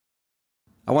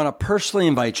I want to personally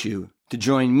invite you to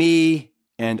join me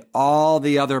and all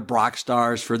the other Brock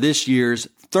stars for this year's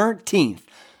 13th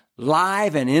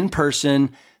live and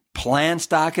in-person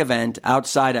PlanStock event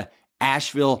outside of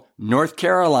Asheville, North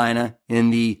Carolina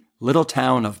in the little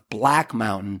town of Black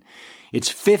Mountain.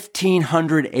 It's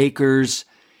 1,500 acres,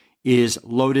 is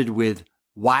loaded with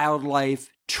wildlife,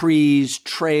 trees,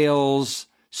 trails,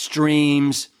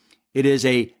 streams. It is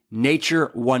a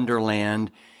nature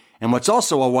wonderland. And what's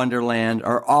also a wonderland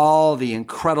are all the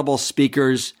incredible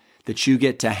speakers that you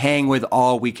get to hang with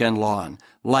all weekend long,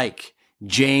 like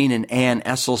Jane and Ann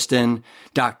Esselstyn,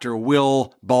 Dr.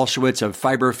 Will Bolshewitz of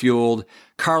Fiber Fueled,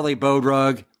 Carly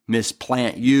Bodrug, Miss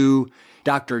Plant U,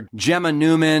 Dr. Gemma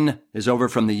Newman is over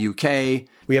from the UK.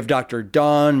 We have Dr.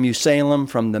 Dawn Musalem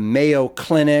from the Mayo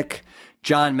Clinic,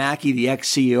 John Mackey, the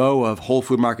ex-CEO of Whole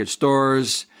Food Market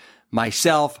Stores,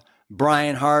 myself,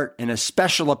 Brian Hart, and a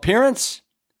special appearance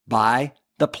by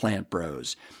the Plant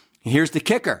Bros. Here's the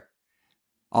kicker.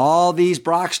 All these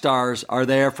Brock stars are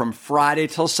there from Friday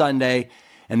till Sunday,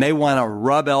 and they want to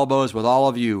rub elbows with all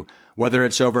of you, whether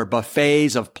it's over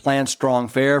buffets of Plant Strong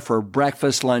fare for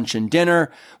breakfast, lunch, and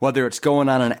dinner, whether it's going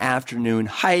on an afternoon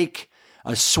hike,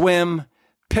 a swim,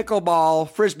 pickleball,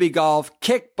 frisbee golf,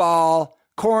 kickball,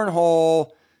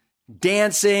 cornhole,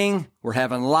 dancing. We're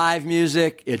having live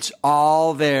music. It's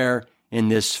all there in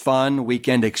this fun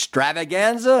weekend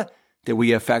extravaganza that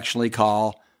we affectionately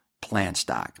call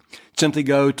PlanStock. Simply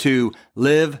go to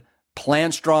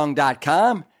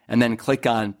liveplantstrong.com and then click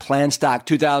on PlanStock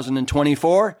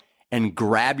 2024 and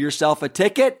grab yourself a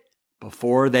ticket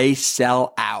before they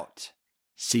sell out.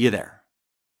 See you there.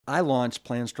 I launched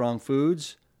Plant Strong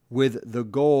Foods with the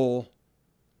goal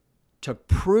to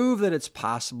prove that it's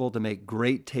possible to make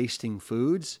great tasting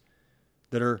foods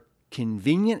that are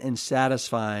convenient and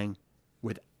satisfying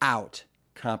without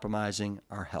compromising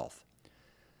our health.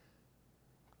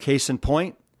 Case in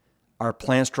point, our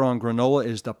Plant Strong granola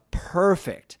is the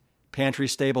perfect pantry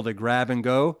staple to grab and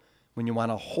go when you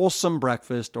want a wholesome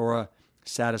breakfast or a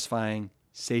satisfying,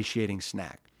 satiating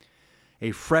snack. A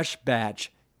fresh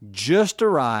batch just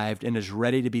arrived and is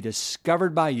ready to be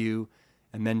discovered by you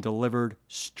and then delivered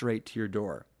straight to your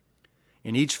door.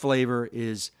 And each flavor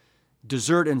is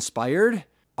dessert-inspired,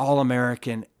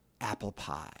 all-American apple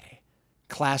pie,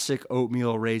 classic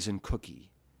oatmeal raisin cookie,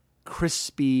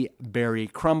 crispy berry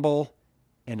crumble,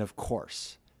 and of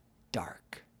course,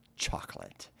 dark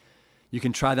chocolate. You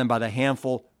can try them by the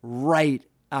handful right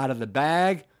out of the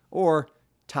bag or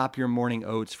top your morning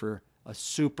oats for a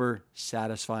super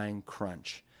satisfying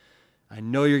crunch. I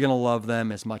know you're going to love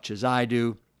them as much as I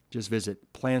do. Just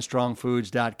visit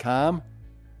plantstrongfoods.com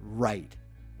right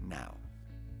now.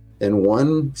 And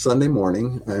one Sunday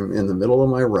morning, I'm in the middle of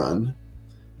my run,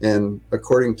 and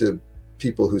according to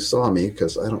people who saw me,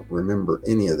 because I don't remember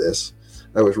any of this,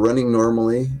 I was running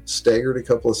normally, staggered a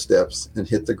couple of steps, and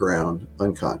hit the ground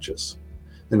unconscious.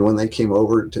 And when they came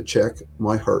over to check,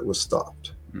 my heart was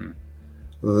stopped.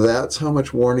 That's how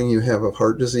much warning you have of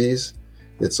heart disease.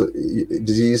 It's a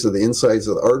disease of the insides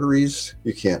of the arteries.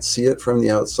 You can't see it from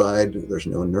the outside. There's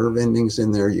no nerve endings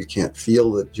in there. You can't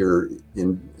feel that you're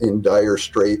in dire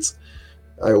straits.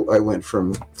 I went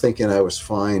from thinking I was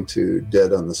fine to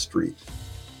dead on the street.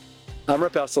 I'm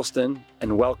Rip Esselstyn,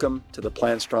 and welcome to the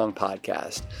Plant Strong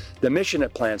podcast. The mission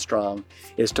at Plant Strong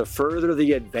is to further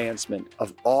the advancement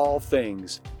of all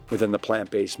things within the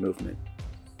plant-based movement.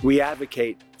 We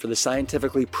advocate for the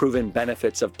scientifically proven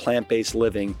benefits of plant-based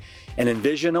living and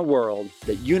envision a world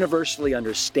that universally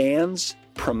understands,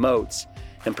 promotes,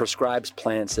 and prescribes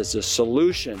plants as a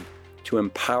solution to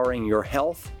empowering your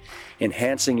health,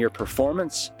 enhancing your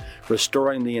performance,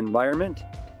 restoring the environment,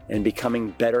 and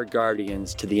becoming better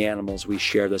guardians to the animals we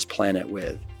share this planet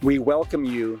with. We welcome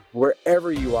you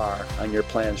wherever you are on your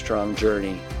Plant Strong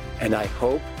journey, and I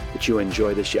hope that you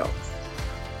enjoy the show.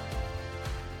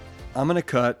 I'm going to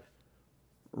cut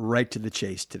right to the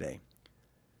chase today.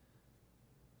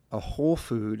 A whole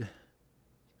food,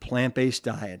 plant-based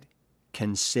diet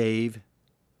can save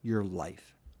your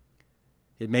life.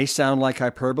 It may sound like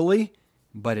hyperbole,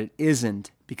 but it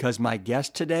isn't, because my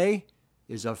guest today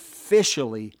is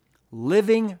officially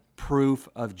living proof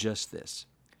of just this.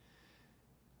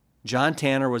 John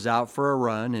Tanner was out for a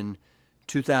run in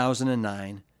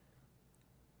 2009.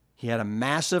 He had a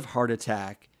massive heart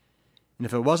attack, and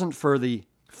if it wasn't for the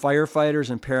firefighters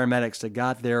and paramedics that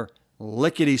got there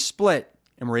lickety-split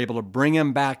and were able to bring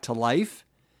him back to life,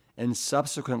 and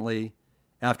subsequently,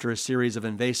 after a series of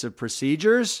invasive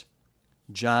procedures,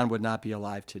 John would not be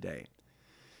alive today.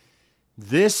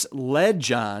 This led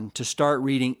John to start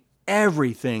reading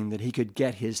everything that he could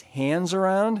get his hands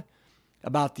around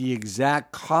about the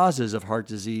exact causes of heart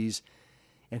disease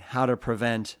and how to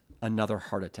prevent another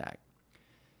heart attack.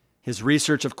 His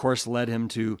research, of course, led him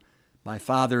to my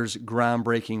father's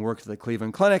groundbreaking work at the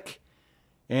Cleveland Clinic,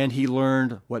 and he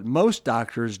learned what most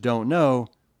doctors don't know,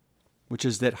 which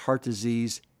is that heart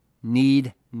disease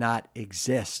need not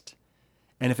exist.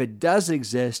 And if it does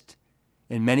exist,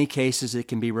 in many cases it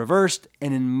can be reversed,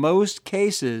 and in most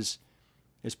cases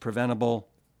is preventable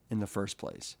in the first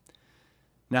place.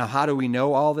 Now, how do we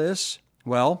know all this?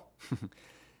 Well,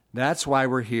 that's why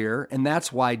we're here, and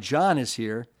that's why John is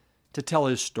here to tell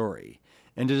his story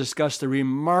and to discuss the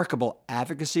remarkable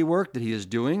advocacy work that he is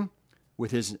doing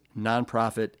with his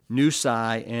nonprofit New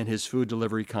Sci and his food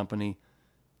delivery company,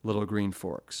 Little Green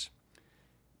Forks.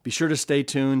 Be sure to stay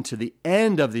tuned to the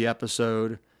end of the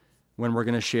episode when we're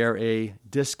going to share a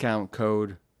discount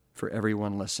code for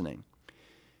everyone listening.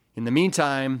 In the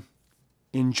meantime,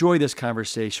 enjoy this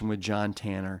conversation with John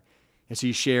Tanner as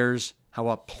he shares how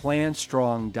a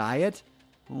plant-strong diet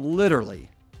literally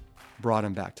brought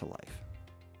him back to life.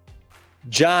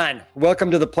 John,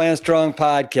 welcome to the Plant Strong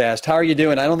podcast. How are you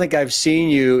doing? I don't think I've seen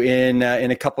you in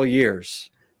a couple of years.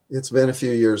 It's been a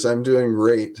few years. I'm doing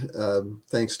great.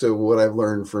 Thanks to what I've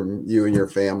learned from you and your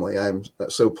family. I'm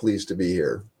so pleased to be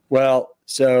here. Well,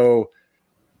 so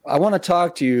I want to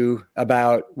talk to you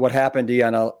about what happened to you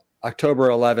on October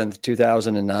 11th,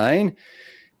 2009,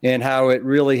 and how it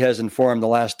really has informed the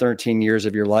last 13 years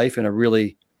of your life in a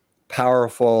really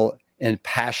powerful and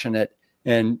passionate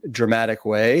and dramatic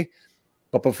way.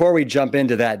 But before we jump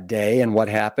into that day and what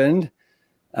happened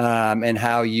and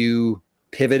how you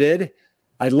pivoted,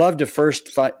 I'd love to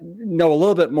first know a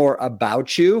little bit more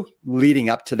about you leading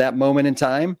up to that moment in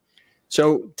time.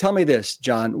 So tell me this,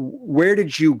 John, where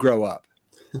did you grow up?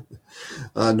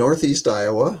 Northeast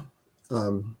Iowa,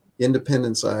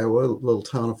 Independence, Iowa, a little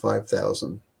town of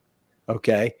 5,000.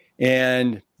 Okay.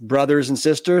 And brothers and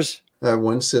sisters? I have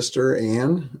one sister,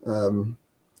 Ann.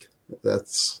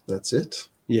 That's it.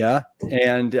 Yeah.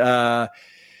 And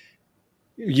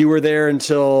you were there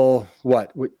until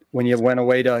what? When you went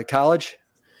away to college?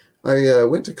 I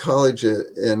went to college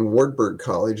in Wartburg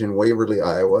College in Waverly,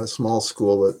 Iowa, a small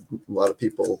school that a lot of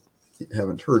people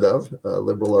haven't heard of, a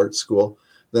liberal arts school.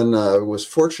 Then I was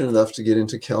fortunate enough to get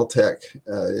into Caltech.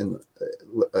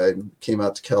 I came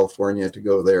out to California to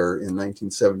go there in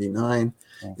 1979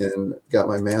 and got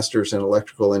my master's in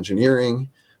electrical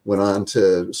engineering. Went on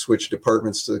to switch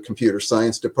departments to the computer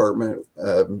science department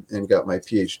and got my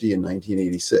PhD in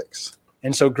 1986.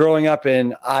 And so growing up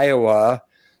in Iowa,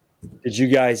 did you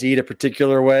guys eat a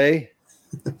particular way?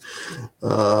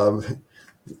 Very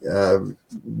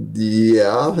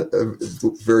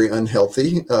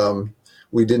unhealthy.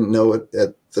 We didn't know it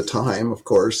at the time, of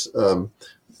course.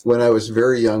 When I was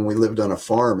very young, we lived on a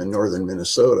farm in northern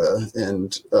Minnesota,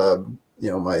 and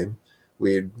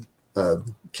we'd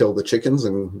kill the chickens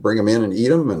and bring them in and eat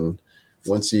them. And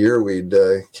once a year, we'd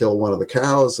kill one of the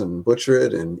cows and butcher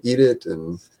it and eat it.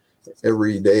 And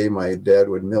every day, my dad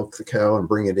would milk the cow and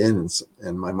bring it in,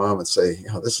 and my mom would say,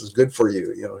 "This is good for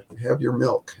you. Have your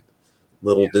milk."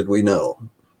 Little did we know.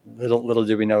 Little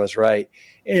did we know is right.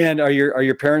 And are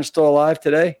your parents still alive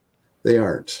today? They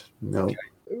aren't. No. Okay.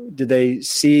 Did they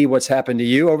see what's happened to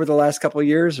you over the last couple of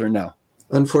years, or no?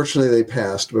 Unfortunately, they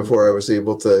passed before I was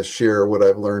able to share what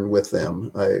I've learned with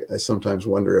them. I sometimes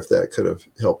wonder if that could have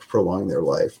helped prolong their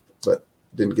life, but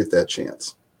didn't get that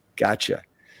chance. Gotcha.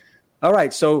 All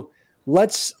right, so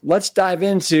let's dive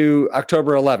into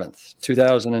October 11th,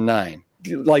 2009.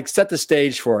 Like, set the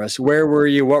stage for us. Where were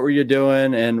you? What were you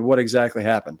doing? And what exactly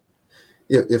happened?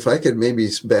 If I could maybe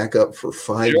back up for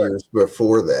 5 years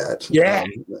before that. Yeah.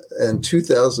 In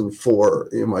 2004,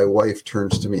 my wife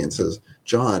turns to me and says,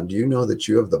 "John, do you know that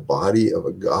you have the body of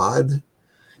a god?"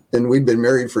 And we'd been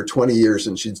married for 20 years,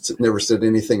 and she'd never said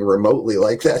anything remotely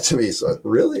like that to me. So,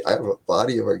 really? I have a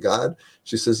body of a god?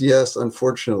 She says, "Yes,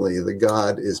 unfortunately, the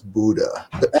god is Buddha."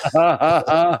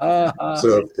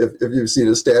 So if you've seen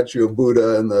a statue of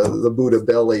Buddha and the Buddha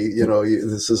belly,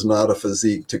 this is not a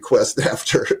physique to quest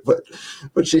after. But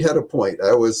she had a point.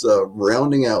 I was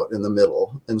rounding out in the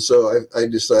middle. And so I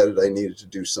decided I needed to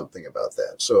do something about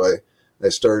that. So I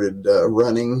started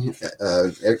running,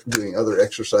 doing other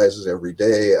exercises every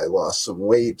day. I lost some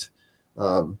weight.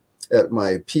 At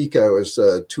my peak, I was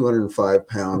 205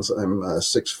 pounds. I'm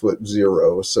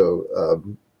 6'0". So,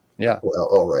 well,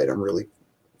 all right. I'm really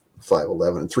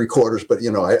 5'11" and 3/4, but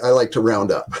I like to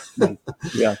round up.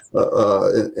 Yeah.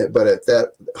 But at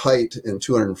that height and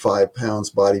 205 pounds,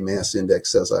 body mass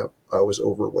index says I was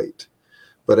overweight.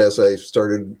 But as I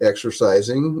started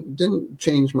exercising, didn't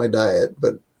change my diet,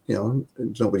 but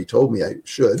nobody told me I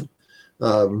should.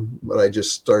 But I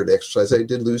just started exercise. I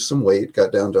did lose some weight,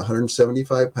 got down to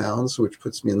 175 pounds, which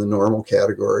puts me in the normal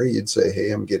category. You'd say,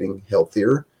 hey, I'm getting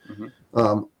healthier.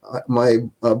 Mm-hmm. My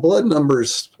blood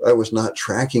numbers, I was not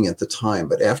tracking at the time,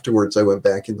 but afterwards I went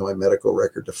back into my medical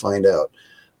record to find out.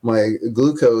 My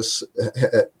glucose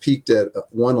peaked at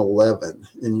 111,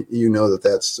 and you know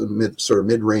that's a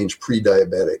mid-range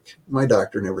pre-diabetic. My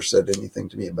doctor never said anything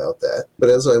to me about that. But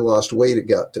as I lost weight, it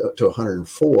got to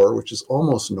 104, which is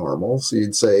almost normal. So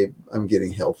you'd say I'm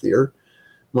getting healthier.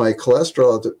 My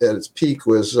cholesterol at its peak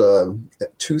was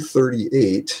at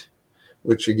 238,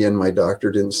 which again, my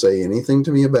doctor didn't say anything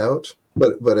to me about.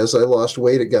 But as I lost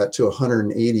weight, it got to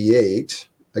 188.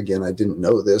 Again, I didn't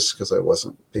know this because I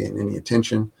wasn't paying any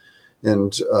attention.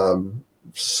 And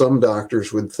some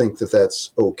doctors would think that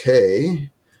that's okay,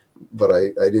 but I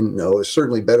didn't know. It's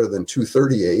certainly better than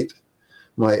 238.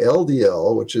 My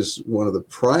LDL, which is one of the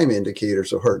prime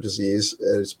indicators of heart disease,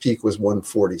 at its peak was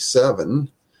 147.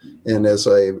 And as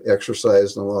I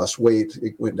exercised and lost weight,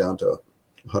 it went down to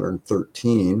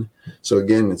 113. So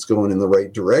again, it's going in the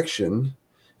right direction.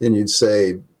 And you'd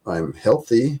say, I'm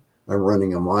healthy. I'm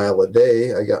running a mile a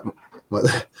day.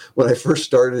 When I first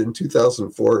started in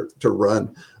 2004 to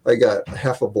run, I got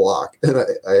half a block and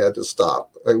I had to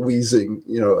stop. I wheezing,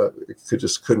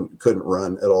 couldn't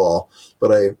run at all.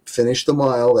 But I finished the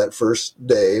mile that first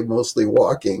day, mostly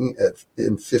walking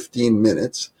in 15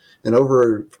 minutes. And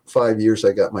over 5 years,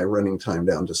 I got my running time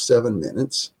down to 7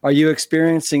 minutes. Are you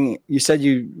experiencing, you said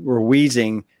you were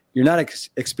wheezing. You're not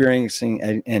experiencing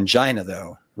an angina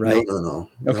though, right? No.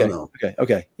 Okay. No.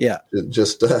 Okay. Yeah.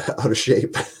 Just out of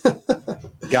shape.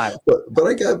 Got it. But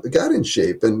I got in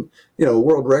shape, and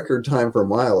world record time for a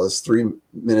mile is 3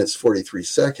 minutes 43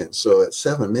 seconds. So at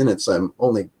 7 minutes, I'm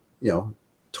only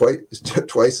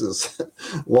twice as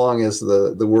long as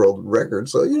the world record.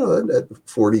 So at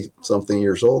 40 something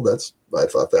years old, I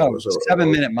thought that was 7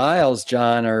 minute miles,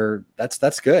 John.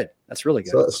 That's good. That's really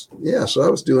good. So I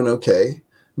was doing okay.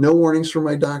 No warnings from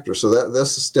my doctor. So that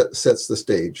sets the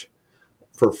stage.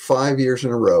 For 5 years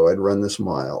in a row, I'd run this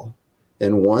mile.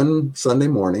 And one Sunday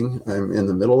morning, I'm in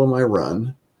the middle of my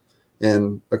run.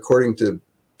 And according to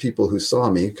people who saw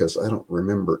me, because I don't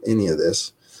remember any of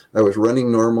this, I was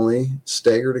running normally,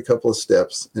 staggered a couple of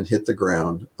steps, and hit the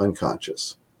ground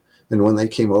unconscious. And when they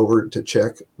came over to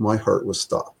check, my heart was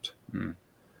stopped.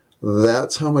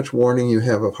 That's how much warning you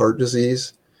have of heart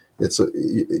disease. It's a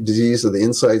disease of the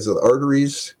insides of the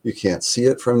arteries. You can't see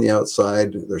it from the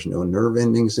outside. There's no nerve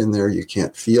endings in there. You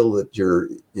can't feel that you're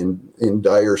in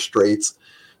dire straits.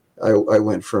 I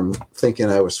went from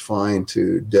thinking I was fine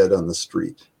to dead on the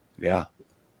street. Yeah.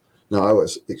 Now, I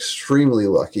was extremely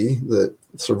lucky. The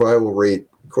survival rate,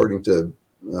 according to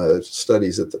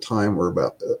studies at the time, were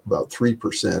about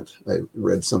 3%. I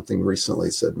read something recently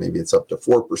said maybe it's up to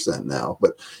 4% now.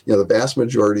 But the vast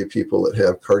majority of people that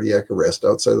have cardiac arrest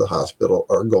outside the hospital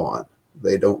are gone.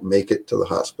 They don't make it to the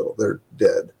hospital. They're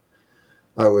dead.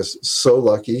 I was so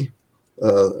lucky.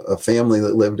 A family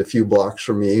that lived a few blocks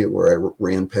from me, where I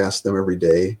ran past them every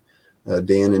day,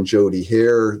 Dan and Jody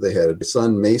Hare. They had a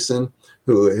son, Mason,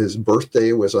 who his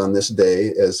birthday was on this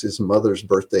day as his mother's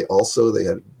birthday also. They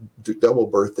had double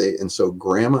birthday, and so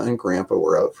Grandma and Grandpa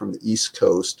were out from the East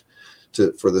Coast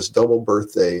for this double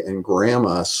birthday, and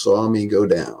Grandma saw me go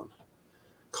down,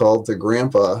 called to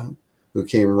Grandpa, who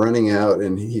came running out,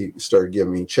 and he started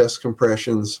giving me chest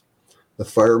compressions. The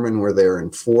firemen were there in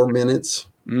 4 minutes.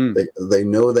 They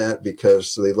know that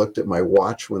because they looked at my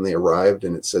watch when they arrived,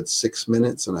 and it said 6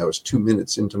 minutes, and I was 2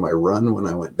 minutes into my run when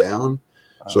I went down.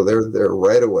 So they're there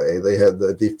right away. They had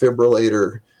the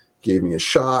defibrillator, gave me a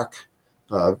shock,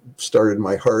 started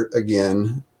my heart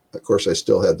again. Of course, I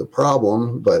still had the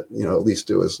problem, but at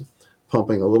least it was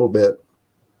pumping a little bit.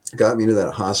 Got me to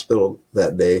that hospital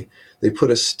that day. They put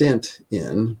a stent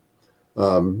in.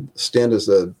 Stent is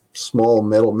a small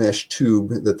metal mesh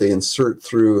tube that they insert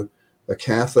through a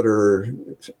catheter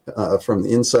from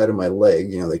the inside of my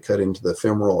leg. They cut into the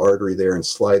femoral artery there and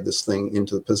slide this thing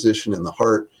into the position in the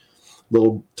heart.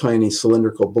 Little tiny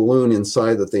cylindrical balloon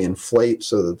inside that they inflate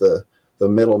so that the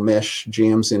metal mesh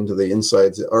jams into the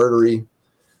insides of the artery.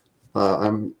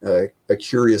 I'm a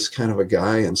curious kind of a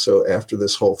guy, and so after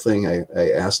this whole thing,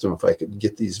 I asked them if I could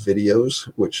get these videos,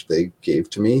 which they gave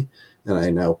to me, and I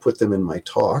now put them in my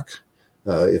talk.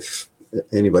 If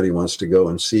anybody wants to go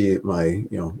and see my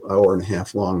hour and a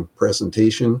half long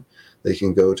presentation, they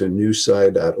can go to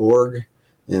newsci.org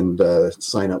and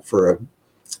sign up for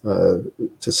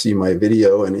to see my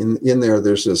video. And in there,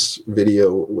 there's this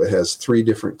video that has 3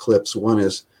 different clips. One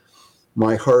is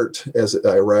my heart as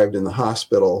I arrived in the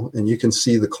hospital, and you can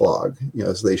see the clog,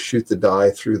 as they shoot the dye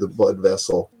through the blood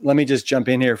vessel. Let me just jump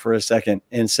in here for a second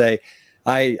and say,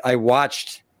 I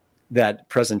watched that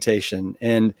presentation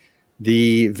and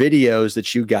the videos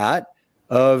that you got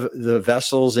of the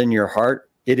vessels in your heart.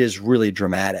 It is really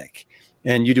dramatic.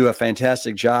 And you do a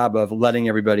fantastic job of letting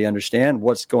everybody understand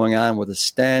what's going on with a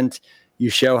stent. You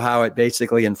show how it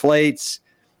basically inflates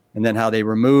and then how they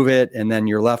remove it. And then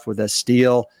you're left with a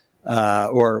steel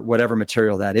or whatever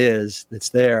material that is that's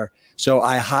there. So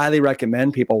I highly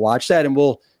recommend people watch that, and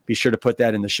we'll be sure to put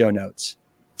that in the show notes,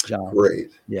 John.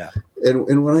 Great. Yeah.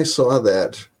 And when I saw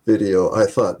that video, I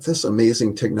thought this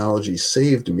amazing technology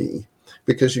saved me,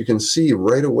 because you can see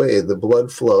right away the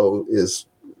blood flow is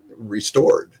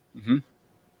restored. Mm-hmm.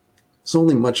 It's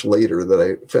only much later that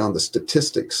I found the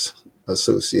statistics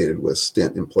associated with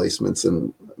stent emplacements,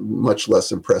 and much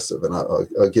less impressive. And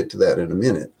I'll get to that in a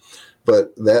minute.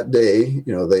 But that day,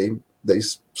 they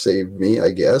saved me, I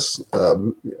guess.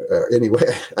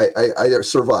 Anyway, I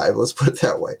survived. Let's put it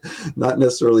that way. Not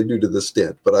necessarily due to the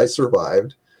stent, but I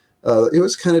survived. It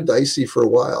was kind of dicey for a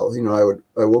while.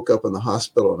 I woke up in the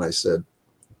hospital and I said,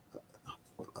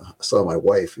 I saw my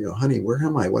wife, honey, where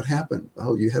am I? What happened?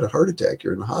 Oh, you had a heart attack.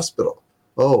 You're in the hospital.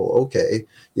 Oh, okay.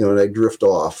 And I'd drift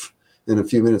off. And a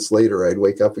few minutes later, I'd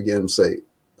wake up again and say,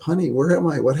 honey, where am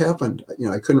I? What happened?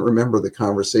 I couldn't remember the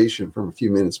conversation from a few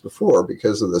minutes before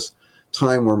because of this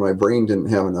time where my brain didn't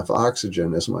have enough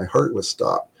oxygen as my heart was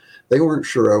stopped. They weren't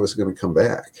sure I was going to come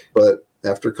back. But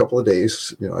after a couple of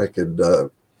days, I could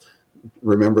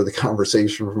remember the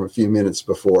conversation from a few minutes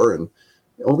before. And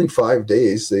only 5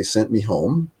 days, they sent me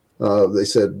home. They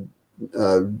said,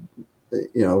 don't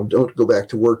go back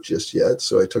to work just yet.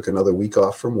 So I took another week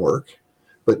off from work.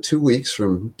 But 2 weeks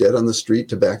from dead on the street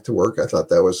to back to work, I thought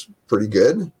that was pretty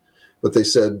good. But they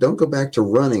said, don't go back to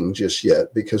running just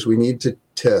yet, because we need to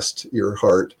test your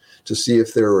heart to see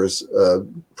if there was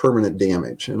permanent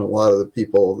damage. And a lot of the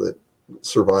people that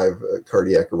survive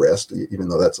cardiac arrest, even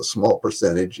though that's a small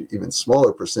percentage, even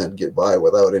smaller percent get by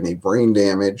without any brain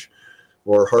damage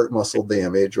or heart muscle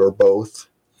damage or both.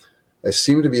 I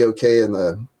seem to be okay in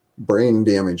the brain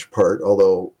damage part,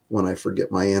 although when I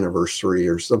forget my anniversary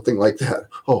or something like that,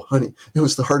 oh, honey, it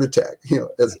was the heart attack.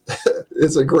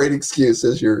 It's a great excuse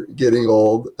as you're getting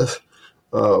old.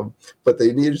 But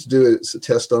they needed to do a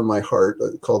test on my heart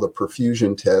called a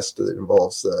perfusion test that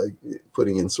involves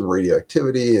putting in some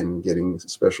radioactivity and getting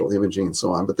special imaging and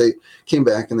so on. But they came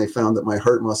back and they found that my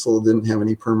heart muscle didn't have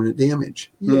any permanent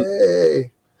damage. Yay!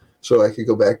 So I could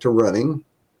go back to running.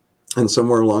 And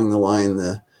somewhere along the line,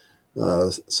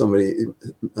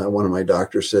 one of my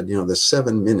doctors said, the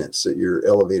 7 minutes at your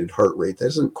elevated heart rate, that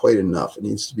isn't quite enough. It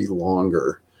needs to be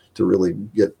longer to really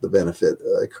get the benefit,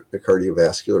 the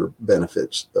cardiovascular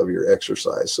benefits of your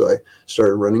exercise. So I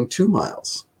started running 2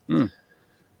 miles.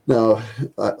 Now,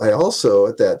 I also,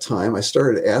 at that time, I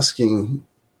started asking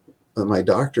my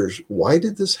doctors, why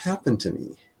did this happen to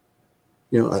me?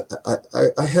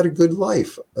 I had a good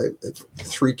life. I had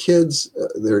 3 kids.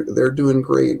 They're doing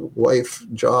great. Wife,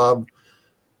 job,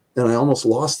 and I almost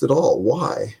lost it all.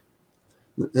 Why?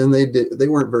 And they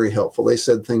weren't very helpful. They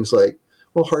said things like,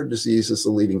 "Well, heart disease is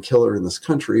the leading killer in this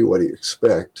country. What do you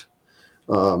expect?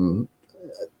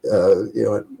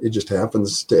 It just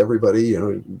happens to everybody."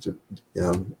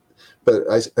 But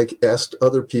I asked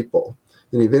other people,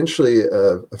 and eventually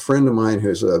a friend of mine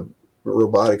who's a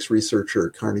robotics researcher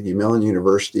at Carnegie Mellon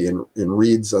University and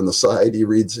reads on the side, he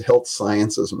reads Health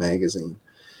Sciences magazine.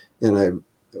 And I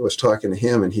was talking to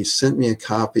him, and he sent me a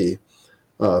copy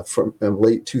from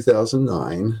late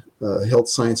 2009, Health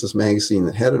Sciences magazine,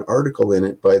 that had an article in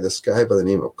it by this guy by the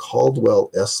name of Caldwell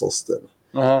Esselstyn.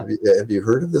 Uh-huh. Have you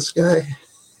heard of this guy?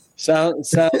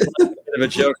 Sounds like a bit of a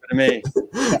joke to me.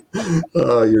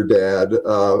 Your dad.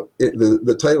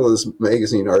 The title of this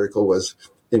magazine article was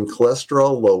 "In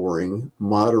Cholesterol Lowering,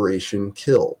 Moderation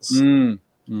Kills."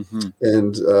 Mm-hmm.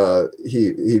 And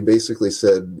he basically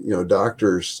said,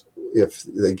 doctors, if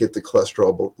they get the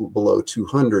cholesterol below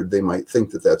 200, they might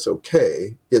think that that's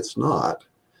okay. It's not.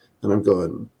 And I'm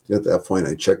going, at that point,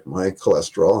 I checked my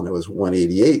cholesterol and it was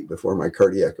 188 before my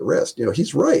cardiac arrest.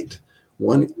 He's right.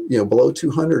 Below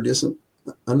 200 isn't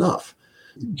enough.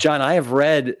 John, I have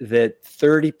read that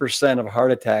 30% of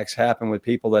heart attacks happen with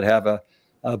people that have a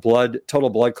total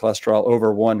blood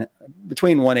cholesterol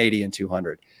between 180 and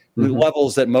 200,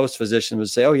 levels that most physicians would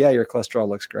say, "Oh yeah, your cholesterol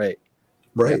looks great."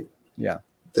 Right. Yeah.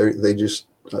 They just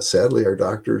sadly, our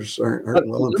doctors aren't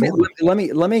well informed.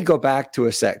 Let me go back to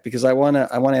a sec, because I want to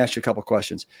ask you a couple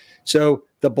questions. So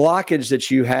the blockage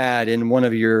that you had in one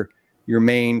of your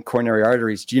main coronary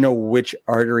arteries, do you know which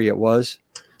artery it was?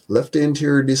 left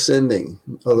anterior descending,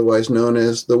 otherwise known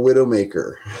as the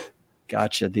Widowmaker.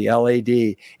 Gotcha, the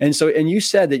LAD. And so, and you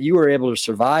said that you were able to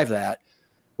survive that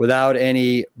without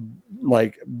any,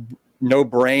 like, no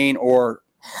brain or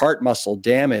heart muscle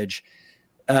damage.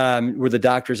 Were the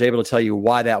doctors able to tell you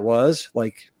why that was?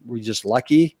 Like, were you just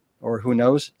lucky, or who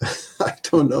knows? I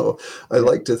don't know. I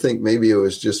like to think maybe it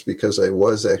was just because I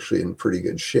was actually in pretty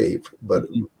good shape, but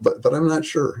I'm not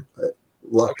sure.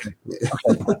 Luck.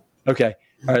 Okay. Okay.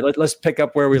 All right. Let's pick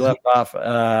up where we left off.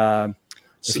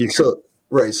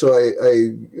 Right. So I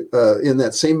in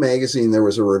that same magazine, there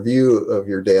was a review of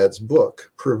your dad's book,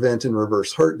 Prevent and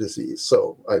Reverse Heart Disease.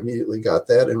 So I immediately got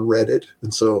that and read it.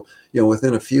 And so,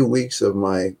 within a few weeks of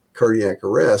my cardiac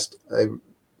arrest, I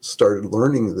started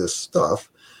learning this stuff,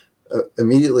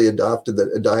 immediately adopted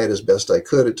a diet as best I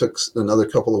could. It took another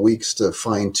couple of weeks to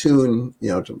fine tune,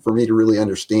 for me to really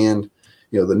understand,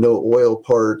 the no oil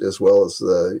part, as well as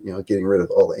the, getting rid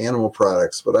of all the animal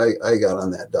products. But I got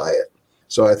on that diet.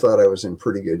 So I thought I was in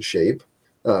pretty good shape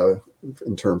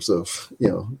in terms of,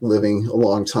 living a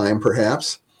long time,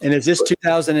 perhaps. And is this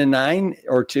 2009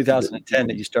 or 2010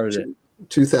 that you started it?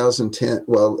 2010,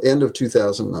 well, end of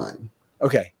 2009.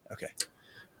 Okay.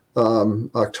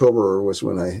 October was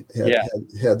when I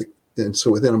had, and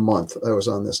so within a month I was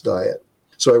on this diet.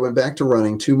 So I went back to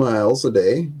running 2 miles a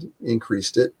day,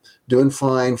 increased it, doing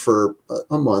fine for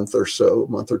a month or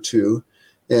two.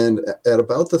 And at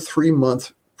about the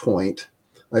 3-month point,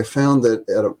 I found that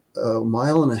at a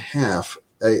mile and a half,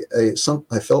 I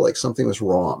felt like something was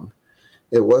wrong.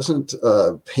 It wasn't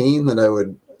pain that I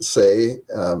would say,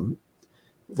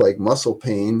 like muscle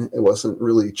pain. It wasn't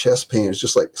really chest pain. It's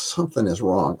just like something is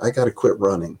wrong. I got to quit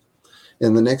running.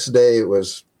 And the next day it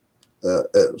was a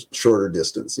shorter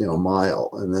distance, a mile.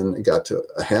 And then it got to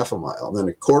a half a mile, and then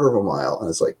a quarter of a mile. And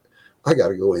it's like, I got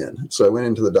to go in. So I went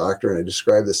into the doctor and I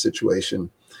described the situation.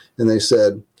 And they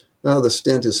said, "Oh, the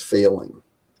stent is failing."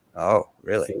 Oh,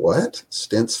 really? What?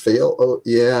 Stents fail? Oh,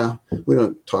 yeah. We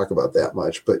don't talk about that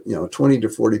much, but 20 to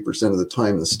 40% of the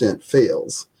time the stent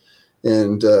fails,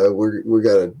 and we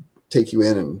got to take you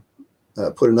in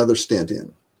and put another stent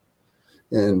in.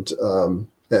 And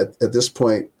at this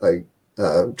point, I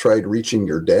tried reaching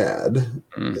your dad.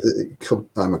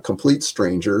 I'm a complete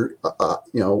stranger,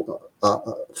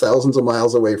 thousands of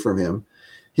miles away from him.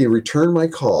 He returned my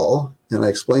call, and I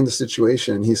explained the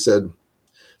situation. And he said,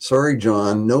 "Sorry,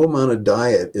 John, no amount of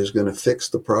diet is going to fix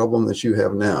the problem that you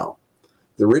have now.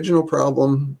 The original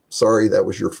problem, sorry, that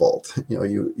was your fault.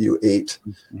 You ate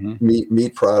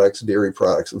meat products, dairy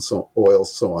products, and so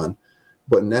oils, so on.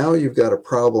 But now you've got a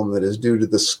problem that is due to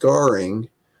the scarring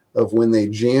of when they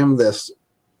jam this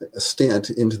stent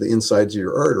into the insides of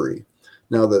your artery.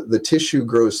 Now the tissue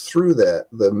grows through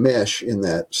the mesh in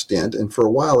that stent, and for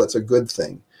a while that's a good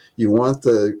thing. You want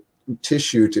the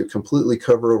tissue to completely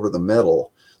cover over the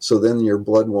metal, so then your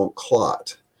blood won't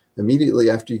clot. Immediately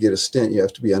after you get a stent, you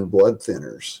have to be on blood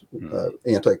thinners,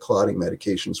 anti-clotting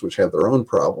medications, which have their own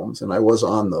problems, and I was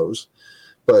on those.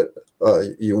 But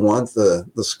you want the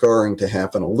scarring to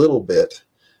happen a little bit,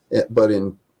 but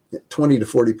in 20 to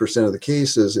 40% of the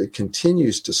cases, it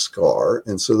continues to scar,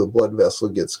 and so the blood vessel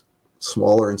gets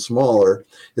smaller and smaller.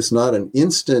 It's not an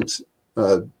instant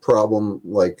problem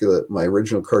like my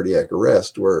original cardiac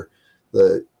arrest, where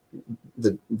the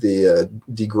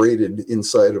degraded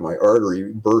inside of my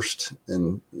artery burst,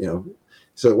 and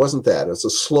so it wasn't that. It's a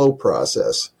slow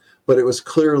process, but it was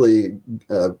clearly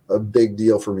a big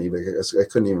deal for me because I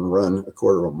couldn't even run a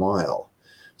quarter of a mile.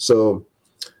 So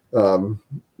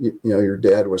your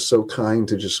dad was so kind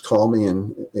to just call me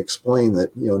and explain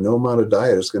that no amount of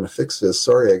diet is going to fix this.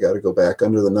 Sorry, I got to go back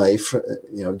under the knife,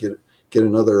 get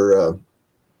another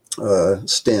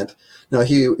stent. Now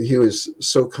he was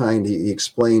so kind. He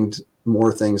explained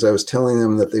more things. I was telling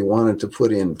them that they wanted to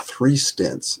put in 3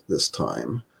 stents this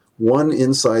time, one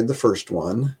inside the first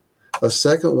one, a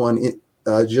second one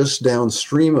just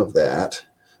downstream of that,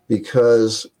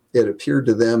 because it appeared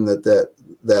to them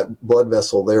that blood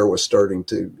vessel there was starting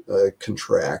to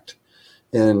contract.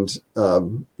 And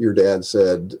your dad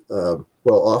said, well,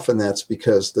 often that's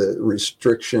because the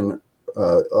restriction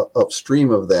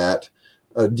upstream of that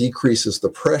decreases the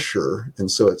pressure,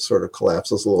 and so it sort of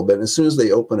collapses a little bit. And as soon as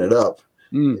they open it up,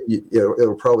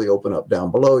 it'll probably open up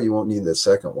down below. You won't need the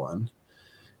second one.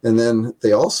 And then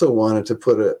they also wanted to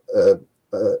put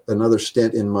another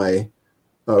stent in my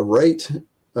right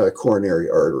coronary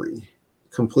artery,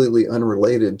 completely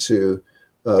unrelated to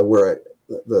where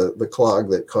the clog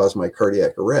that caused my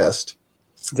cardiac arrest.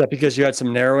 Is that because you had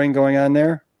some narrowing going on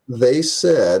there? They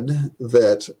said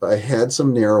that I had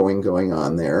some narrowing going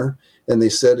on there, and they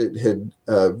said it had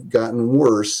gotten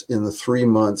worse in the 3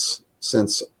 months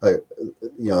since I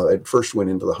first went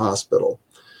into the hospital.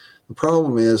 The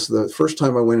problem is the first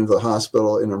time I went into the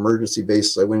hospital in an emergency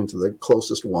basis, I went into the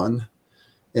closest one.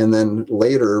 And then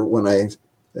later when I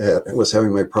was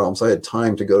having my problems, I had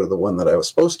time to go to the one that I was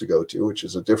supposed to go to, which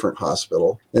is a different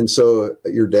hospital. And so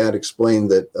your dad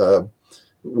explained that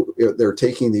they're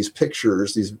taking these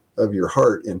pictures of your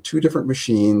heart in two different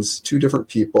machines, two different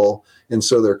people. And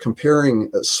so they're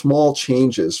comparing small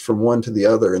changes from one to the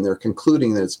other, and they're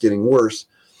concluding that it's getting worse.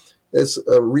 It's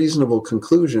a reasonable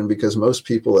conclusion because most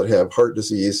people that have heart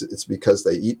disease, it's because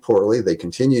they eat poorly, they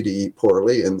continue to eat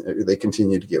poorly, and they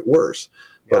continue to get worse.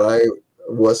 Yeah. But I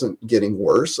wasn't getting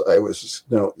worse. I was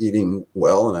eating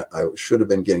well, and I should have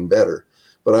been getting better.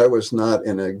 But I was not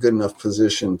in a good enough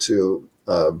position to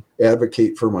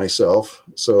advocate for myself.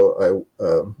 So I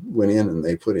went in and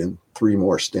they put in 3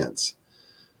 more stents.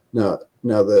 Now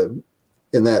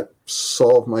that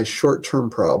solved my short-term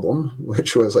problem,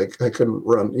 which was I couldn't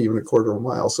run even a quarter of a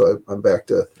mile. So I'm back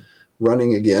to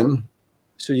running again.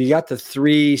 So you got the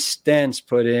 3 stents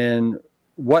put in.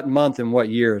 What month and what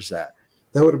year is that?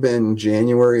 That would have been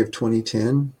January of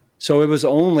 2010. So it was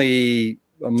only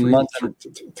a month,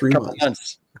 3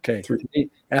 months. Okay. 3.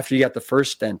 After you got the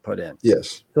first stent put in.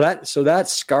 Yes. So that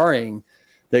scarring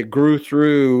that grew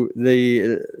through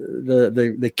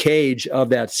the cage of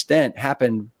that stent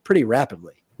happened pretty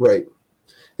rapidly. Right.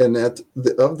 And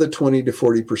of the 20 to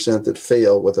 40% that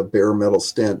fail with a bare metal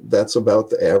stent, that's about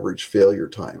the average failure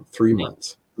time, 3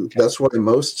 months. Okay. That's why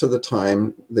most of the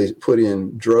time they put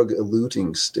in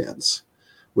drug-eluting stents,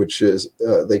 which is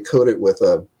they coat it with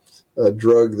a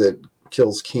drug that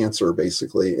kills cancer,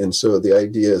 basically. And so the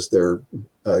idea is they're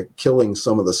killing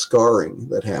some of the scarring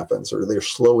that happens, or they're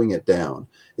slowing it down.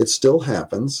 It still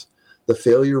happens. The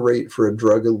failure rate for a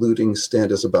drug-eluting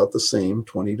stent is about the same,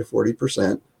 20 to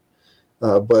 40%.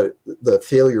 But the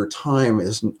failure time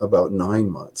is about 9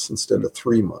 months instead of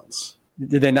 3 months.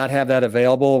 Did they not have that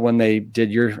available when they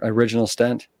did your original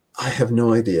stent? I have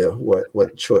no idea why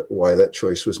that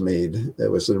choice was made. It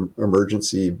was an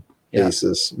emergency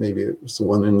basis. Maybe it was the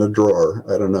one in the drawer.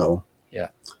 I don't know. Yeah.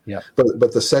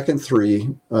 But the second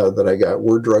 3 that I got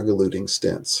were drug-eluting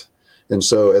stents. And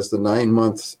so as the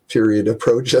 9-month period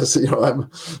approaches, I'm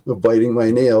biting my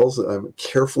nails. I'm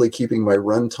carefully keeping my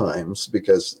run times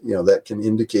because, that can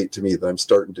indicate to me that I'm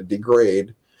starting to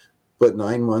degrade. But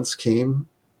 9 months came,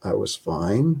 I was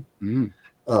fine.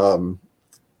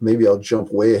 Maybe I'll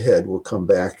jump way ahead. We'll come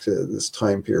back to this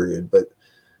time period. But,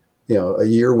 a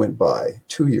year went by,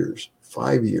 2 years,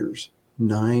 5 years,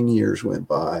 9 years went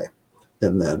by,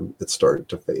 and then it started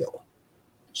to fail.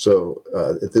 So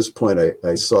at this point,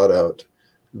 I sought out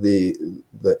the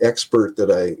expert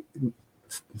that I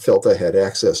felt I had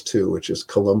access to, which is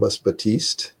Columbus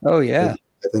Batiste. Oh, yeah.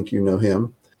 I think you know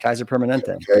him. Kaiser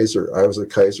Permanente. I was a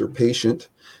Kaiser patient.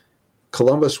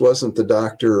 Columbus wasn't the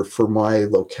doctor for my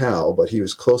locale, but he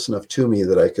was close enough to me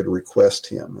that I could request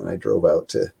him, and I drove out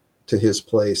to his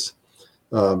place.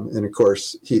 And of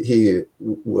course, he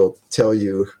will tell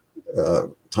you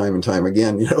time and time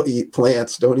again, eat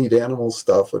plants, don't eat animal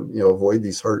stuff, and avoid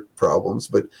these heart problems.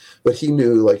 But he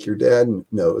knew, like your dad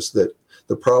knows, that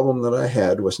the problem that I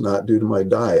had was not due to my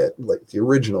diet, like the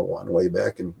original one way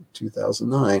back in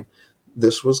 2009.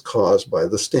 This was caused by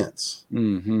the stents.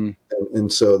 Mm-hmm.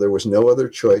 And so there was no other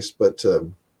choice but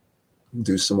to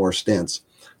do some more stents.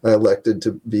 I elected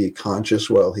to be conscious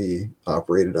while he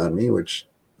operated on me,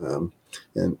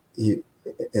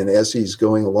 and as he's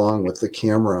going along with the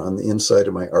camera on the inside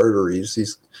of my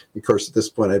arteries, of course, at this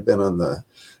point, I'd been on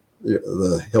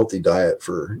the healthy diet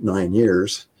for 9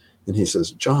 years. And he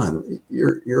says, "John,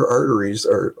 your arteries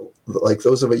are like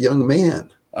those of a young man."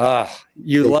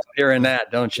 You love hearing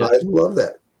that, don't you? I love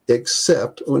that,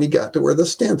 except when he got to where the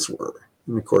stents were.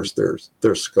 And of course,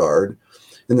 they're scarred.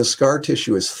 And the scar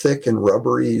tissue is thick and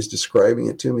rubbery. He's describing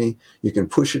it to me. You can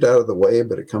push it out of the way,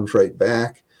 but it comes right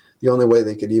back. The only way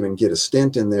they could even get a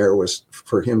stent in there was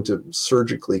for him to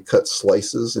surgically cut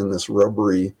slices in this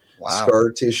rubbery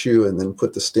scar tissue and then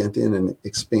put the stent in and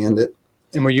expand it.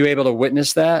 And were you able to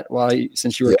witness that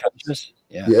since you were conscious?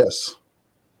 Yeah. Yes.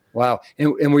 Wow.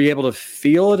 And were you able to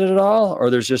feel it at all? Or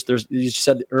you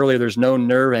said earlier, there's no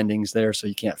nerve endings there, so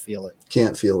you can't feel it.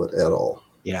 Can't feel it at all.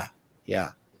 Yeah.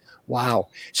 Wow.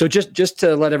 So just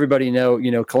to let everybody know,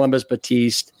 Columbus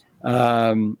Batiste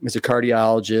is a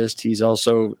cardiologist. He's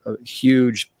also a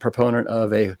huge proponent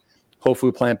of a whole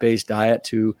food plant-based diet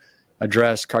to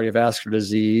address cardiovascular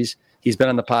disease. He's been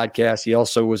on the podcast. He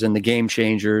also was in the Game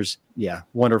Changers. Yeah.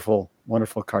 Wonderful,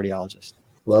 wonderful cardiologist.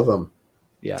 Love him.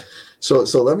 Yeah. So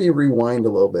let me rewind a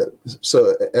little bit.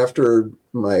 So after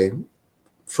my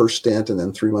first stent and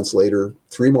then 3 months later,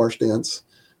 3 more stents,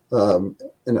 I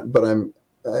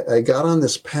got on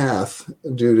this path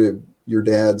due to your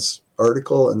dad's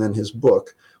article and then his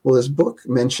book. Well, his book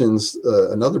mentions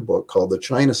another book called The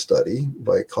China Study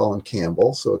by Colin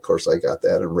Campbell. So, of course, I got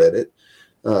that and read it.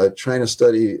 China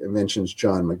Study mentions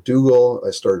John McDougall.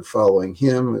 I started following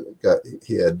him.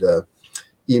 He had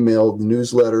emailed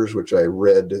newsletters, which I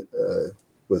read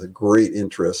with a great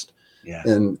interest. Yeah.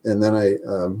 And then I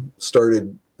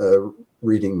started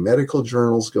reading medical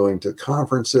journals, going to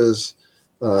conferences,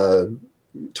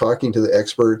 talking to the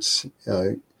experts.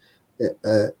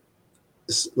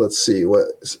 Let's see what.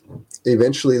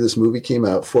 Eventually, this movie came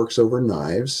out, Forks Over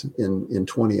Knives, in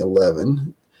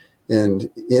 2011. And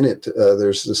in it,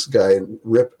 there's this guy,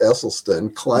 Rip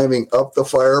Esselstyn, climbing up the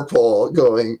fire pole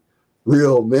going,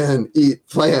 "Real men eat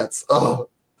plants." Oh,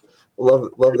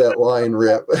 love that line,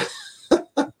 Rip.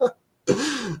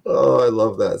 Oh, I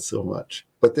love that so much.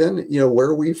 But then,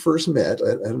 where we first met,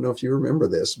 I don't know if you remember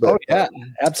this, but yeah,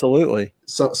 absolutely.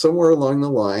 Somewhere along the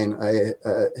line, I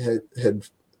had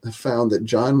found that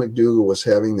John McDougall was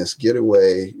having this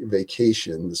getaway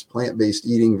vacation, this plant-based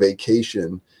eating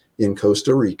vacation in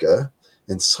Costa Rica,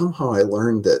 and somehow I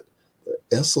learned that the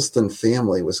Esselstyn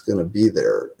family was going to be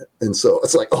there. And so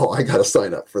it's like, oh, I got to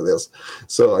sign up for this.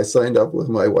 So I signed up with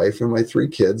my wife and my 3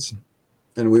 kids,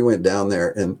 and we went down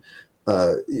there. And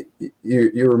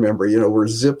you remember, we're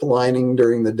zip lining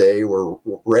during the day, we're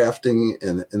rafting,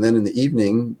 and then in the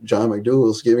evening, John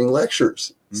McDougall's giving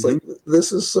lectures. It's like,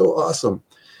 this is so awesome.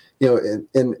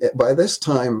 And by this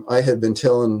time, I had been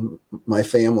telling my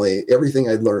family everything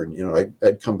I'd learned.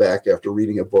 I'd come back after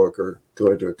reading a book or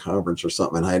going to a conference or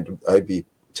something, and I'd be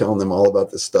telling them all about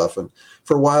this stuff. And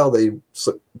for a while, they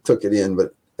took it in,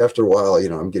 but after a while,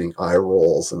 I'm getting eye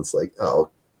rolls, and it's like, oh,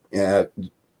 yeah,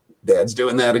 Dad's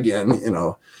doing that again,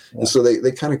 Yeah. And so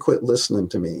they kind of quit listening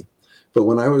to me. But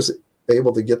when I was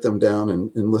able to get them down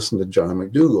and listen to John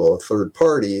McDougall, a third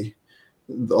party,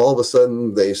 all of a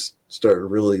sudden they started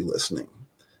really listening.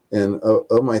 And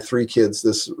of my 3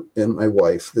 kids, and my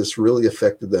wife, this really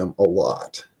affected them a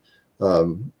lot,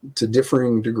 to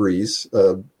differing degrees.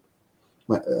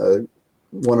 One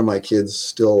of my kids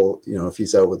still, if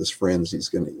he's out with his friends, he's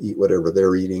going to eat whatever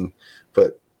they're eating.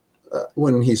 But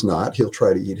when he's not, he'll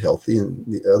try to eat healthy. And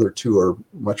the other 2 are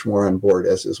much more on board,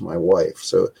 as is my wife.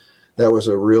 So that was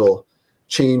a real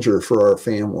changer for our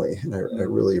family. And I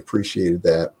really appreciated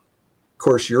that. Of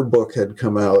course, your book had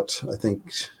come out, I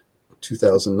think,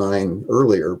 2009,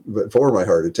 earlier, before my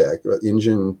heart attack.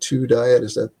 Engine 2 Diet,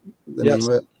 is that the name of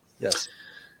it? Yes.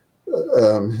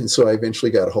 And so I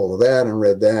eventually got a hold of that and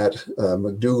read that.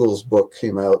 McDougall's book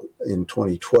came out in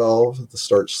 2012, The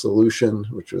Starch Solution,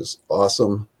 which was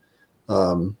awesome.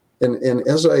 And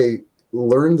as I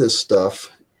learned this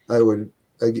stuff,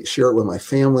 I'd share it with my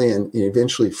family and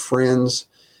eventually friends.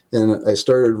 And I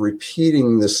started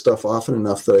repeating this stuff often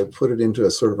enough that I put it into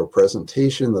a sort of a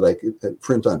presentation that I could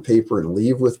print on paper and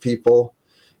leave with people.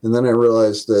 And then I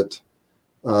realized that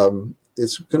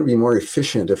it's going to be more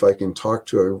efficient if I can talk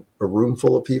to a room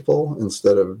full of people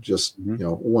instead of just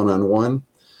one-on-one.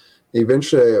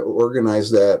 Eventually, I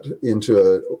organized that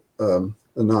into a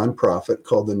nonprofit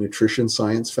called the Nutrition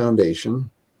Science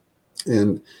Foundation.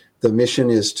 And the mission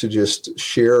is to just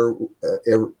share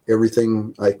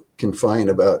everything I can find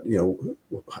about,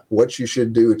 what you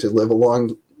should do to live a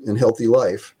long and healthy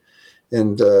life.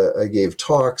 And I gave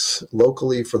talks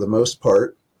locally for the most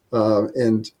part.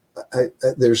 And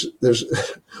there's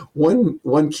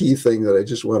one key thing that I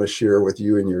just want to share with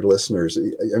you and your listeners. I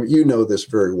mean, you know this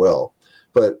very well,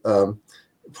 but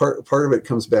part of it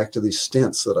comes back to these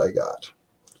stents that I got.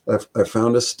 I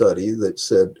found a study that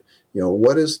said,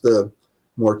 what is the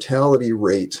mortality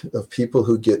rate of people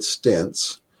who get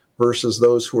stents versus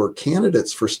those who are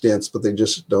candidates for stents, but they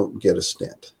just don't get a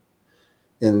stent?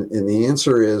 And the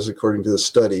answer is, according to the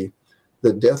study,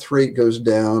 the death rate goes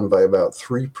down by about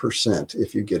 3%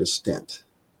 if you get a stent.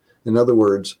 In other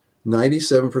words,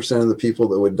 97% of the people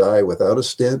that would die without a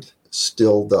stent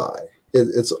still die.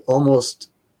 It's almost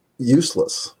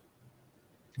useless,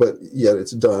 but yet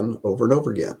it's done over and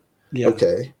over again. Yeah.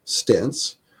 Okay,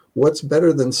 stents. What's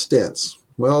better than stents?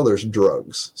 Well, there's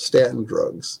drugs, statin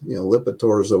drugs,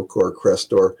 Lipitor, Zocor,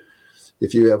 Crestor.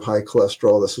 If you have high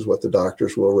cholesterol, this is what the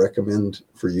doctors will recommend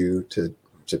for you to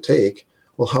take.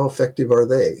 Well, how effective are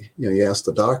they? You ask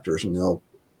the doctors and they'll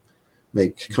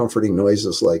make comforting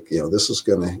noises like, this is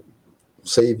going to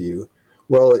save you.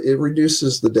 Well, it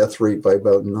reduces the death rate by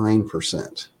about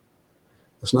 9%.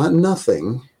 It's not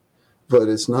nothing, but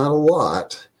it's not a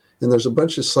lot. And there's a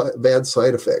bunch of bad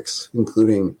side effects,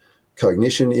 including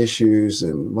cognition issues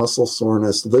and muscle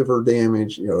soreness, liver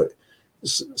damage.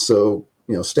 So,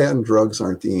 statin drugs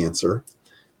aren't the answer.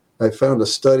 I found a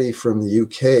study from the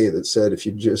UK that said if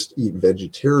you just eat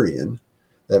vegetarian,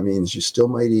 that means you still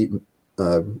might eat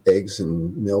eggs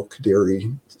and milk,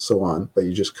 dairy, so on, but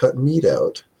you just cut meat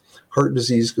out. Heart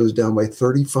disease goes down by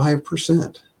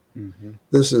 35%. Mm-hmm.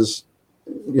 This is,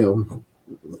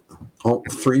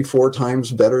 3-4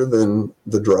 times better than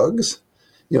the drugs.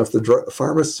 If the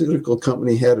pharmaceutical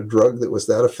company had a drug that was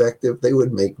that effective, they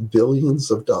would make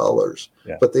billions of dollars.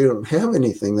 Yeah. But they don't have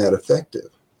anything that effective.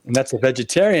 And that's a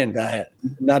vegetarian diet,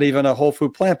 not even a whole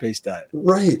food plant-based diet.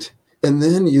 Right. And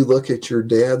then you look at your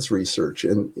dad's research,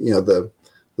 and the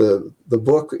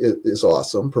book is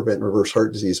awesome, Prevent and Reverse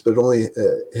Heart Disease, but it only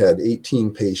had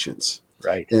 18 patients.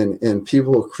 Right. And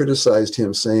people criticized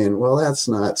him saying, well, that's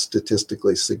not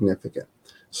statistically significant.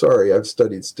 Sorry, I've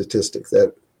studied statistics.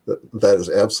 That is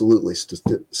absolutely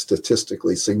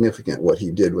statistically significant, what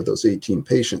he did with those 18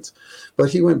 patients.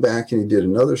 But he went back and he did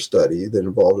another study that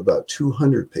involved about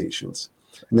 200 patients.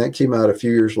 And that came out a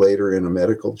few years later in a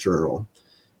medical journal.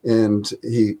 And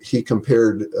he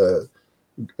compared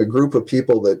a group of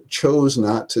people that chose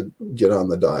not to get on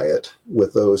the diet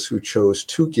with those who chose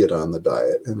to get on the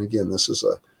diet. And again, this is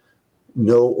a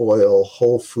no oil,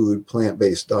 whole food,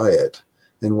 plant-based diet.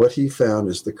 And what he found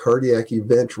is the cardiac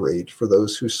event rate for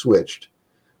those who switched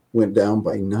went down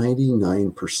by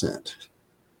 99%.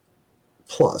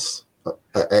 Plus,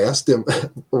 I asked him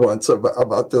once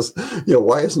about this,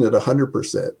 why isn't it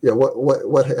 100%?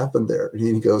 What happened there? And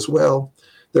he goes, well,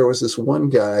 there was this one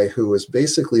guy who was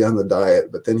basically on the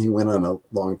diet, but then he went on a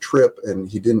long trip and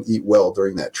he didn't eat well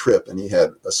during that trip and he had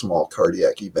a small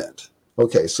cardiac event.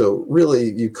 Okay, so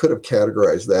really you could have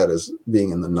categorized that as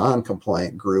being in the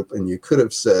non-compliant group, and you could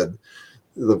have said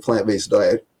the plant-based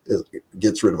diet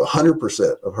gets rid of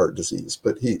 100% of heart disease,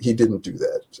 but he didn't do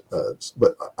that.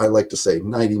 But I like to say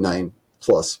 99+%.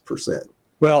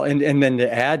 Well, and then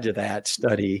to add to that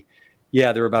study,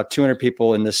 there were about 200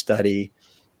 people in this study.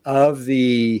 Of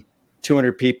the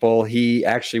 200 people, he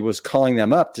actually was calling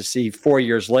them up to see 4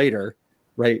 years later,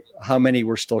 right, how many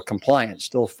were still compliant,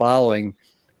 still following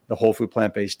the whole food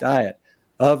plant-based diet.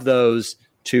 Of those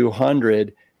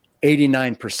 200,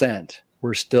 89%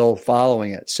 were still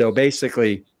following it. So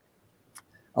basically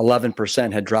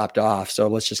 11% had dropped off. So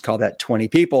let's just call that 20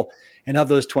 people. And of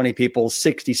those 20 people,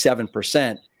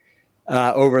 67%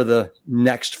 over the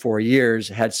next 4 years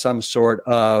had some sort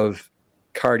of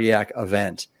cardiac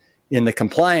event. In the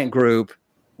compliant group,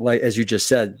 like as you just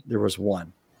said, there was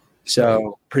one.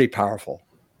 So pretty powerful.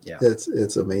 Yeah.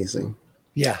 It's amazing.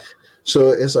 Yeah.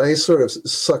 So as I sort of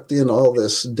sucked in all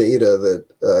this data that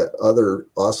other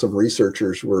awesome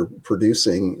researchers were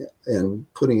producing and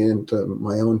putting into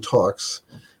my own talks,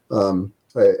 I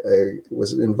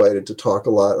was invited to talk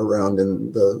a lot around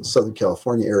in the Southern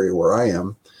California area where I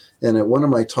am. And at one of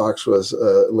my talks was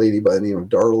a lady by the name of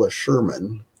Darla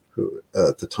Sherman, who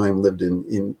at the time lived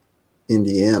in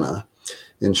Indiana.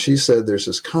 And she said, there's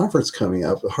this conference coming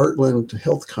up, the Heartland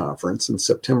Health Conference in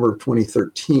September of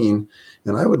 2013,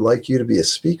 and I would like you to be a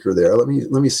speaker there. Let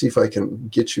me see if I can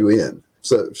get you in.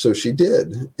 So she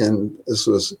did, and this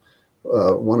was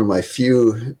one of my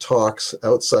few talks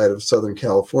outside of Southern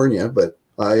California, but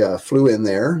I flew in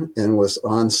there and was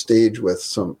on stage with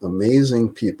some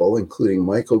amazing people, including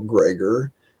Michael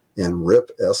Greger and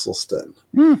Rip Esselstyn.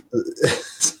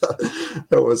 So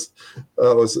that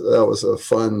was a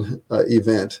fun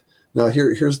event. Now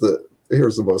here's the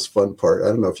most fun part. I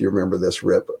don't know if you remember this,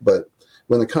 Rip, but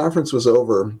when the conference was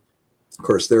over, of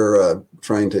course they're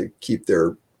trying to keep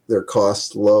their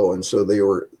costs low, and so they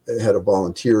had a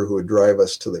volunteer who would drive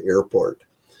us to the airport,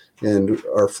 and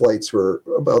our flights were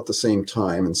about the same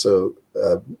time, and so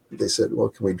they said, well,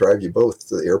 can we drive you both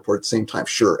to the airport at the same time?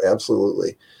 Sure,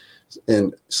 absolutely.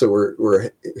 And so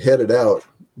we're headed out,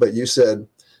 but you said,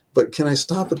 but can I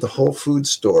stop at the Whole Foods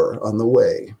store on the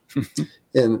way?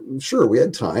 And sure, we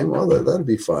had time. Well, that'd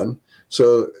be fun.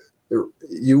 So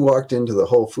you walked into the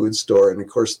Whole Foods store, and of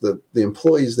course the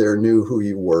employees there knew who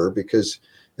you were, because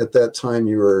at that time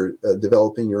you were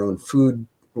developing your own food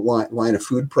line of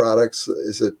food products.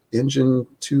 Is it Engine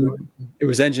 2? It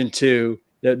was Engine 2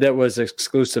 that was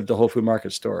exclusive to Whole Food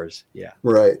Market stores. Yeah.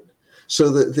 Right. So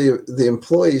the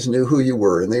employees knew who you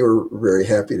were, and they were very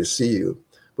happy to see you.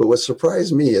 But what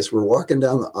surprised me is we're walking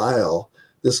down the aisle.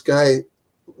 This guy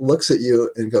looks at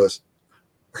you and goes,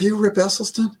 "Are you Rip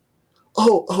Esselstyn?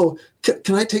 Oh,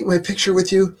 can I take my picture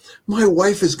with you? My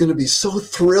wife is going to be so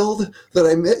thrilled that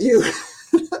I met you."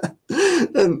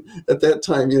 And at that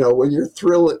time, when you're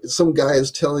thrilled, some guy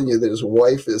is telling you that his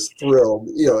wife is thrilled.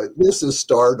 This is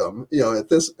stardom. At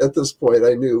this point,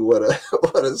 I knew what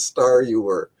a star you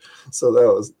were. So that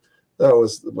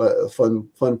was the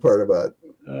fun part about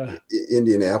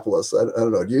Indianapolis. I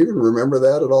don't know. Do you even remember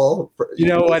that at all? You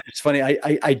know what? It's funny.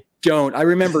 I don't. I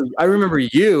remember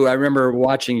you. I remember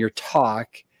watching your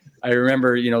talk. I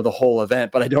remember, the whole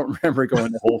event, but I don't remember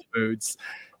going to Whole Foods.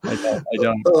 I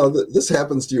don't. Oh, this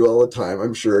happens to you all the time.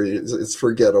 I'm sure it's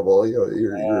forgettable.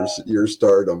 Your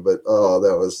stardom, but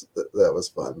that was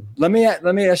fun. Let me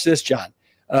ask you this, John.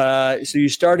 So you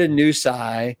started New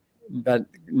Sci, that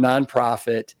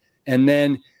nonprofit, and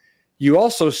then you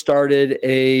also started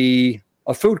a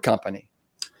food company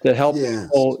to help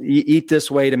people eat this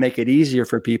way, to make it easier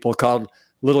for people, called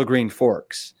Little Green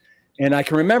Forks. And I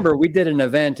can remember we did an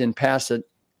event in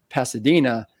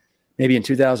Pasadena, maybe in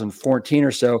 2014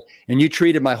 or so, and you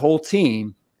treated my whole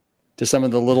team to some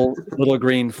of the little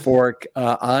green fork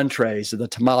entrees, the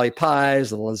tamale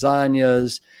pies, the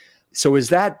lasagnas. So is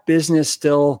that business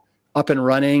still up and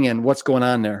running, and what's going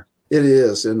on there? It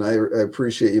is, and I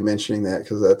appreciate you mentioning that,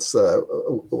 because that's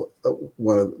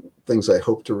one of the things I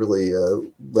hope to really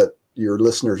let your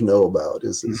listeners know about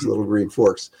is Little Green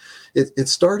Forks. It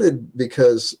started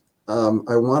because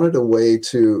I wanted a way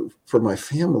for my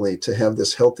family to have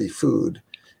this healthy food.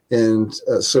 And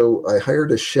so I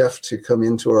hired a chef to come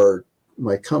into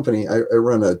my company. I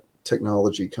run a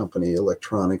technology company,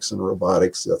 electronics and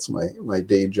robotics. That's my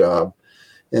day job.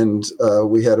 And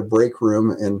we had a break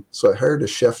room. And so I hired a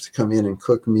chef to come in and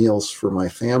cook meals for my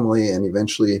family and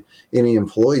eventually any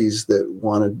employees that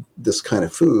wanted this kind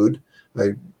of food.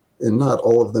 And not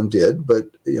all of them did, but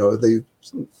they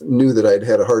knew that I'd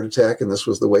had a heart attack and this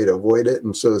was the way to avoid it.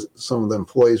 And so some of the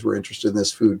employees were interested in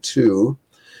this food too.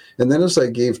 And then as I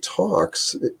gave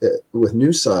talks with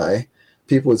New Sci,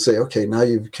 people would say, okay, now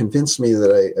you've convinced me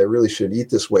that I really should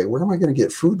eat this way. Where am I going to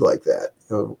get food like that?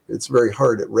 It's very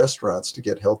hard at restaurants to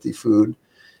get healthy food.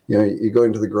 You go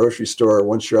into the grocery store,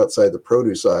 once you're outside the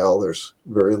produce aisle, there's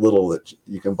very little that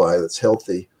you can buy that's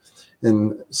healthy.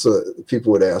 And so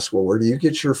people would ask, well, where do you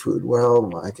get your food?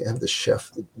 Well, I have this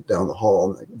chef down the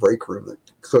hall in the break room that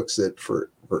cooks it for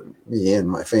me and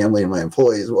my family and my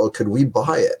employees. Well, could we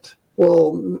buy it?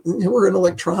 Well, we're an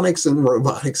electronics and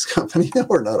robotics company.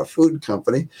 We're not a food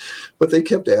company. But they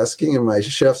kept asking, and my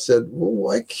chef said, well,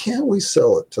 why can't we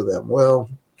sell it to them?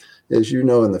 Well, as you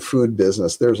know, in the food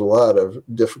business, there's a lot of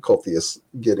difficulties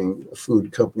getting a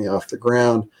food company off the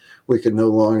ground. We could no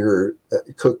longer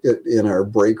cook it in our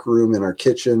break room, in our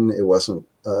kitchen. It wasn't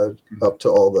up to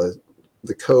all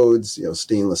the codes,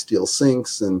 stainless steel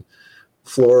sinks and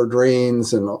floor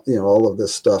drains and, all of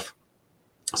this stuff.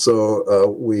 So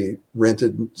we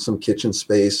rented some kitchen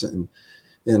space and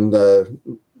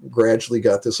gradually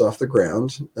got this off the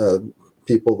ground.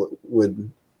 People that would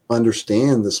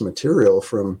understand this material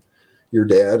from your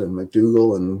dad and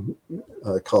McDougall and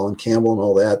Colin Campbell and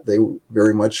all that, they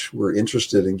very much were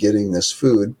interested in getting this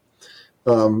food.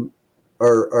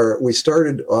 We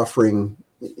started offering,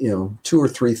 2 or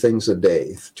 3 things a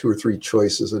day, 2 or 3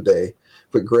 choices a day,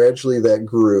 but gradually that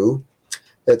grew.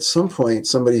 At some point,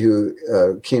 somebody who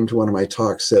came to one of my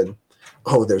talks said,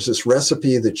 oh, there's this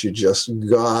recipe that you just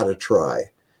gotta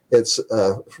try. It's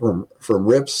from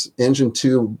Rip's Engine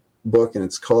 2 book, and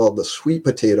it's called the Sweet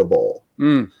Potato Bowl.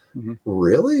 Mm-hmm.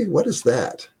 Really? What is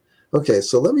that? Okay,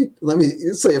 so let me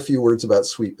say a few words about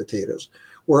sweet potatoes.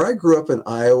 Where I grew up in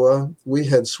Iowa, we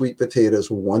had sweet potatoes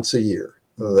once a year.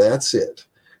 That's it.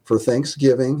 For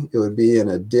Thanksgiving, it would be in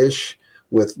a dish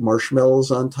with marshmallows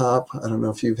on top. I don't know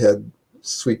if you've had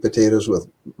sweet potatoes with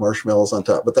marshmallows on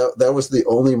top, but that was the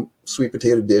only sweet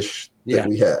potato dish that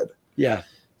we had. Yeah.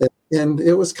 And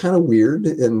it was kind of weird.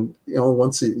 And,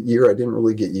 once a year, I didn't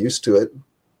really get used to it.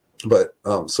 But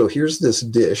so here's this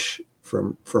dish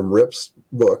from Rip's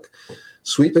book: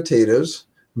 sweet potatoes,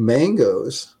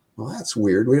 mangoes. Well, that's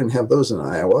weird. We didn't have those in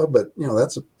Iowa, but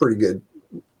that's a pretty good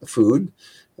food,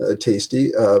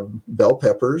 tasty. Bell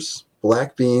peppers,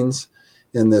 black beans,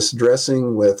 and this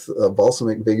dressing with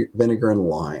balsamic vinegar and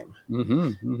lime. Mm-hmm,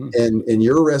 mm-hmm. And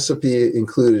your recipe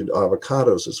included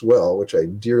avocados as well, which I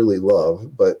dearly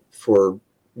love. But for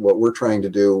what we're trying to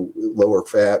do, lower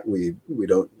fat, we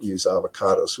don't use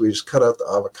avocados. So we just cut out the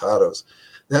avocados.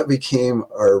 That became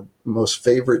our most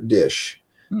favorite dish,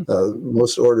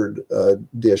 most ordered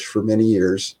dish for many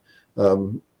years.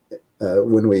 When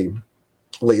we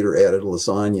later added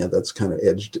lasagna, that's kind of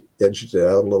edged it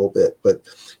out a little bit. But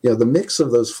the mix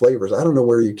of those flavors, I don't know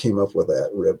where you came up with that,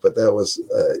 Rip, but that was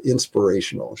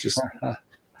inspirational. Just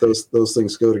those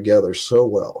things go together so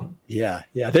well. Yeah,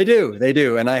 they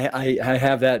do. And I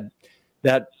have that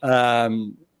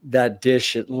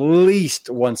dish at least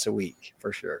once a week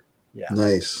for sure. Yeah.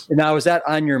 Nice. Now, is that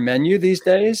on your menu these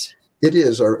days? It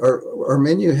is. Our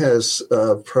menu has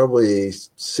probably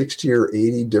 60 or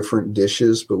 80 different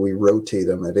dishes, but we rotate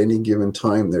them. At any given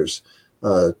time, there's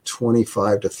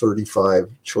 25 to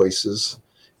 35 choices.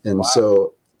 And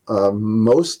so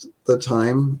most of the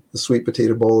time, the sweet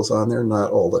potato bowl is on there,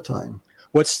 not all the time.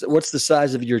 What's the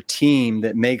size of your team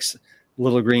that makes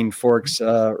Little Green Forks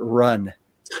run?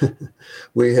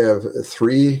 We have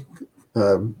 3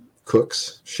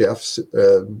 cooks, chefs,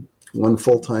 1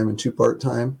 full-time and 2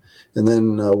 part-time, and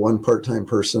then 1 part-time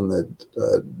person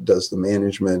that does the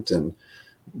management and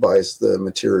buys the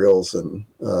materials, and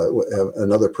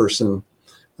another person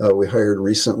we hired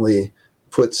recently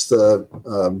puts the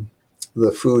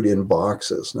food in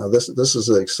boxes. Now this is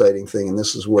an exciting thing, and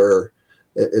this is where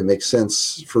it makes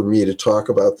sense for me to talk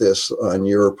about this on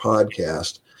your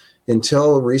podcast.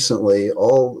 Until recently,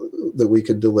 all that we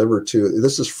could deliver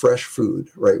this is fresh food,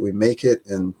 right? We make it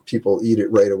and people eat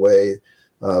it right away.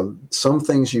 Some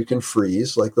things you can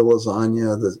freeze, like the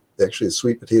lasagna, actually the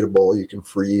sweet potato bowl you can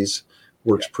freeze,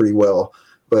 works pretty well.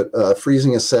 But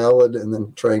freezing a salad and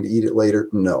then trying to eat it later,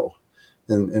 no.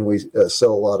 And we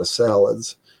sell a lot of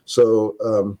salads.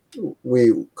 So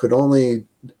we could only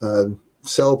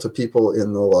sell to people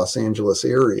in the Los Angeles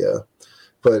area,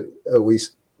 but we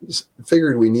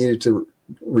figured we needed to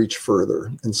reach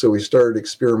further. And so we started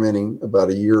experimenting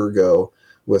about a year ago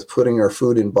with putting our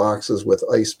food in boxes with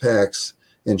ice packs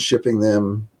and shipping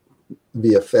them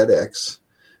via FedEx.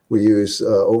 We use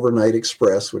Overnight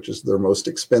Express, which is their most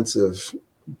expensive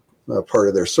part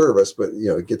of their service, but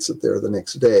it gets it there the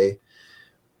next day.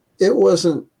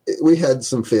 We had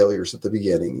some failures at the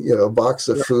beginning, a box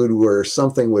of food where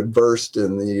something would burst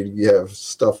and you have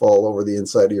stuff all over the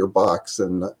inside of your box.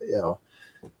 And,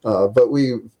 but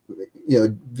we,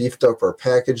 beefed up our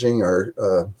packaging,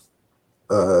 our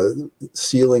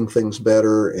sealing things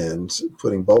better and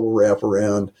putting bubble wrap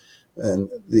around. And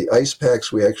the ice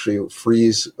packs, we actually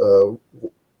freeze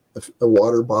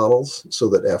water bottles so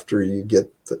that after you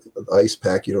get the ice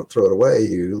pack, you don't throw it away,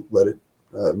 you let it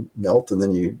melt and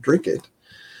then you drink it.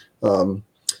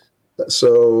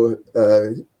 So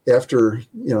after,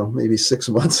 maybe 6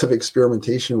 months of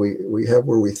experimentation, we have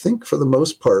where we think for the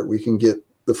most part we can get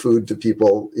the food to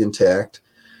people intact.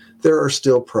 There are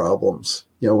still problems.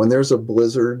 When there's a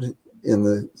blizzard in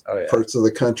the parts of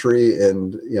the country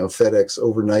and, FedEx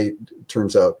overnight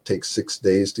turns out takes 6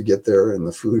 days to get there and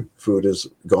the food is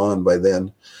gone by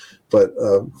then. But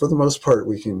for the most part,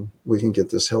 we can get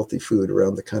this healthy food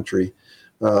around the country.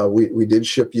 We did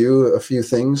ship you a few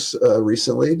things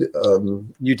recently.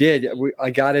 You did.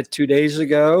 I got it 2 days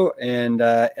ago, and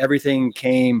everything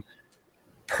came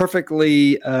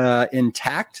perfectly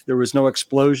intact. There was no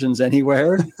explosions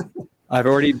anywhere. I've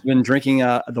already been drinking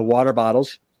the water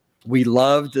bottles. We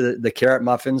loved the carrot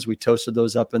muffins. We toasted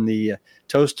those up in the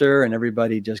toaster, and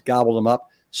everybody just gobbled them up.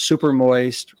 Super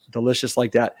moist, delicious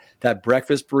like that. That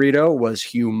breakfast burrito was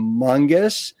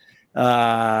humongous.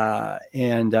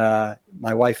 And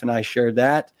my wife and I shared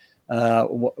that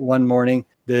one morning.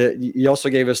 You also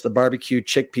gave us the barbecue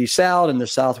chickpea salad and the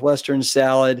Southwestern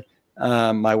salad.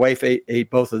 My wife ate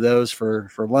both of those for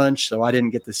lunch, so I didn't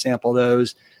get to sample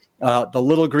those. The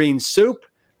little green soup,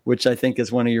 which I think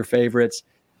is one of your favorites.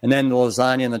 And then the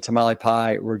lasagna and the tamale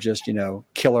pie were just,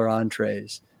 killer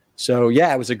entrees. So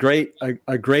yeah, it was a great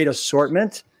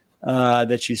assortment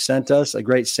that you sent us, a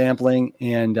great sampling,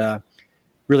 and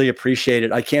really appreciate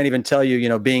it. I can't even tell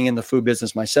you, being in the food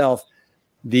business myself,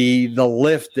 the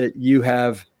lift that you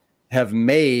have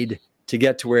made to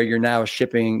get to where you're now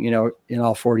shipping, in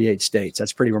all 48 states.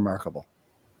 That's pretty remarkable.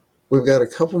 We've got a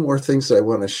couple more things that I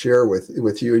want to share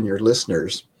with you and your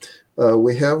listeners.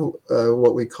 We have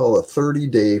what we call a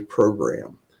 30-day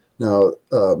program. Now,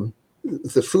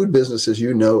 the food business, as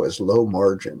you know, is low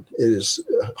margin. It is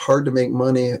hard to make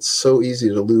money. It's so easy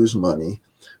to lose money.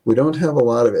 We don't have a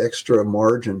lot of extra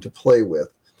margin to play with.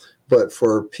 But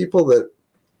for people that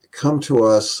come to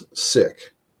us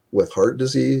sick with heart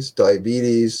disease,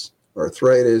 diabetes,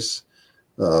 arthritis,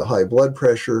 high blood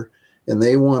pressure, and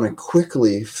they want to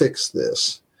quickly fix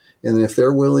this, and if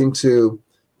they're willing to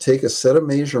take a set of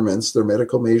measurements, their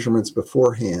medical measurements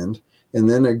beforehand, and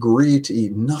then agree to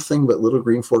eat nothing but Little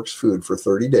Green Forks food for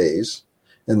 30 days,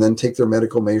 and then take their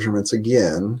medical measurements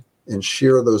again and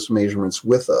share those measurements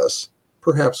with us,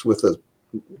 perhaps with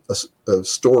a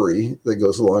story that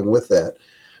goes along with that,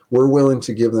 we're willing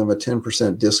to give them a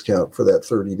 10% discount for that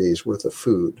 30 days worth of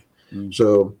food. Mm.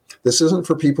 So this isn't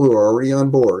for people who are already on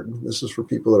board. This is for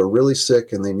people that are really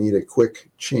sick and they need a quick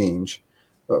change.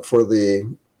 For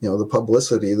the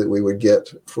publicity that we would get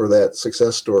for that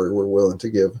success story, we're willing to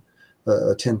give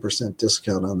a 10%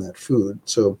 discount on that food.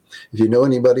 So if you know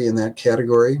anybody in that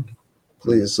category,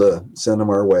 please send them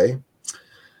our way.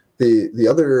 The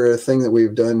other thing that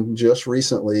we've done just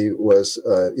recently was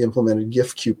implemented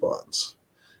gift coupons.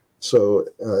 So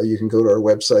you can go to our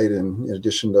website, and in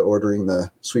addition to ordering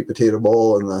the sweet potato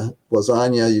bowl and the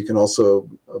lasagna, you can also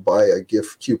buy a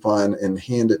gift coupon and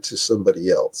hand it to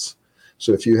somebody else.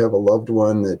 So if you have a loved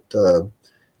one that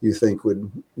you think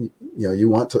would, you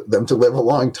want them to live a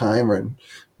long time and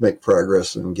make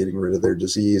progress in getting rid of their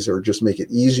disease, or just make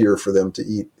it easier for them to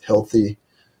eat healthy,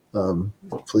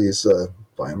 please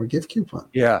buy them a gift coupon.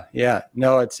 Yeah.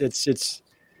 No, it's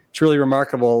really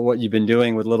remarkable what you've been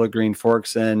doing with Little Green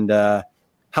Forks. And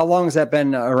how long has that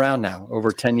been around now?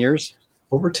 Over 10 years?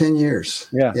 Over 10 years.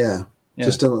 Yeah.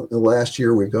 Just in the last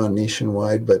year, we've gone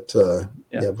nationwide, but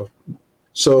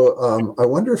So I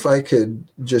wonder if I could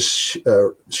just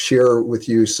share with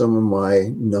you some of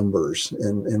my numbers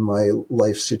and my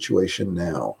life situation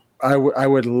now. I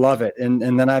would love it. And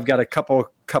then I've got a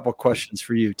couple questions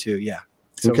for you too. Yeah.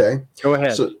 So okay. Go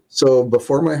ahead. So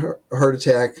before my heart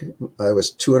attack, I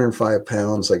was 205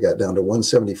 pounds. I got down to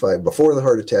 175 before the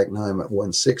heart attack. Now I'm at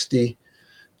 160.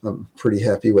 I'm pretty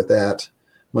happy with that.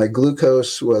 My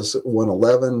glucose was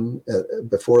 111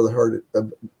 before the heart,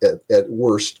 at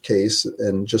worst case,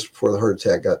 and just before the heart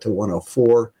attack got to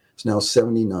 104. It's now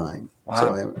 79. Wow.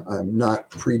 So I'm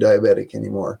not pre-diabetic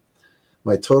anymore.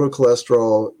 My total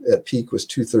cholesterol at peak was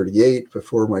 238.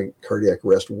 Before my cardiac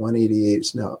arrest, 188.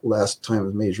 It's now, last time it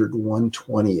was measured,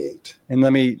 128.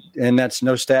 And that's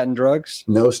no statin drugs?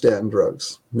 No statin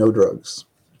drugs. No drugs.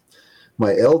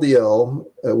 My LDL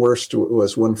at worst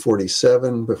was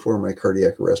 147. Before my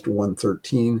cardiac arrest,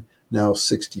 113. Now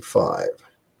 65.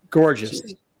 Gorgeous.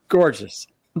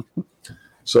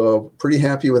 So pretty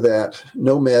happy with that.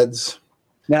 No meds.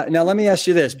 Now let me ask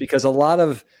you this, because a lot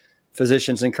of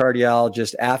physicians and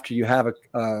cardiologists, after you have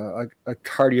a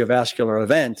cardiovascular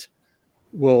event,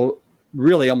 will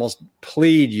really almost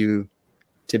plead you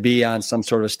to be on some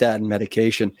sort of statin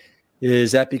medication.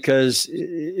 Is that because...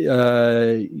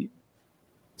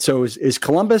 So is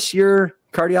Columbus your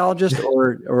cardiologist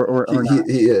or not?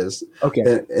 He is.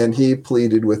 Okay. And he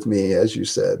pleaded with me, as you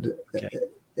said. Okay.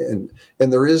 And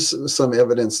there is some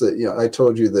evidence that, I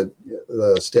told you that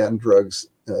the statin drugs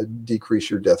decrease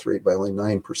your death rate by only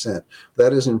 9%.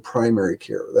 That is in primary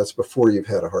care. That's before you've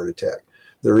had a heart attack.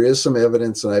 There is some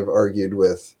evidence, and I've argued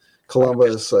with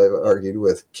Columbus, I've argued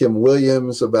with Kim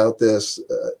Williams about this.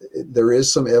 There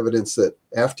is some evidence that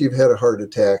after you've had a heart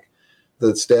attack,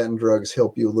 the statin drugs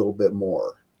help you a little bit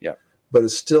more. Yeah. But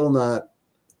it's still not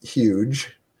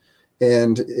huge.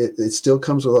 And it still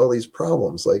comes with all these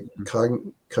problems like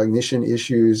cognition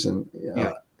issues and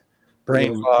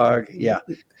brain fog. Yeah.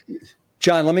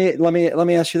 John, let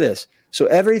me ask you this. So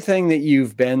everything that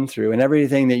you've been through and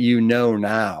everything that you know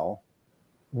now,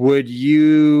 would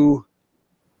you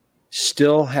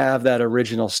still have that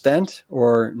original stent,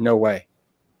 or no way?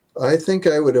 I think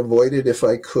I would avoid it if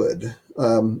I could.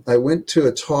 I went to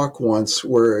a talk once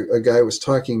where a guy was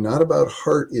talking not about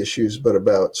heart issues, but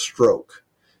about stroke.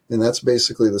 And that's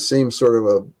basically the same sort of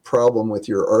a problem with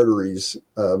your arteries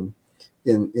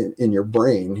in your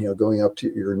brain, going up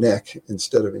to your neck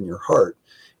instead of in your heart.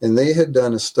 And they had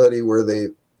done a study where they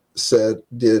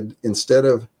instead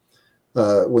of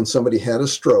when somebody had a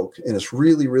stroke, and it's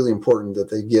really, really important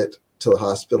that they get to the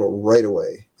hospital right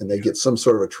away and they get some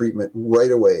sort of a treatment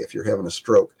right away if you're having a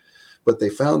stroke. But they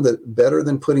found that better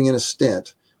than putting in a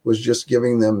stent was just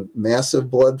giving them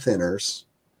massive blood thinners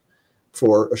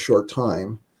for a short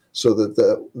time, so that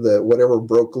the whatever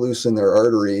broke loose in their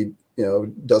artery,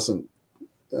 doesn't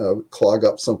clog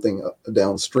up something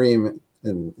downstream,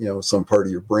 and some part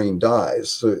of your brain dies.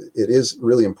 So it is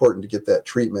really important to get that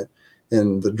treatment,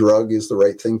 and the drug is the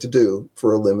right thing to do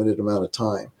for a limited amount of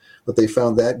time. But they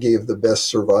found that gave the best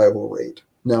survival rate.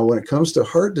 Now, when it comes to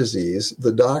heart disease,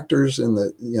 the doctors and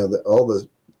a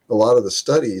lot of the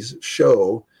studies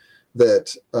show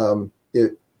that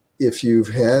if you've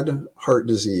had heart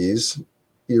disease,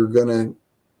 you're going to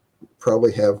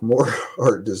probably have more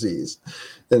heart disease.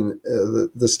 And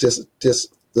the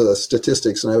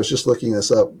statistics, and I was just looking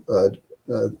this up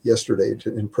yesterday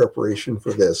in preparation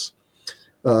for this,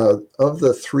 of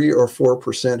the 3 or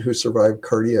 4% who survive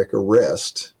cardiac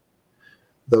arrest,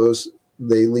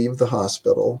 they leave the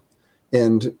hospital,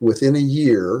 and within a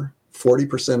year,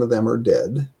 40% of them are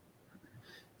dead.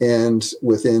 And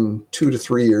within 2 to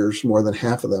 3 years, more than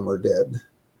half of them are dead.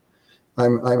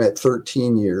 I'm at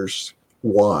 13 years.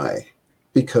 Why?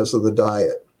 Because of the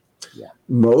diet. Yeah.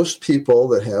 Most people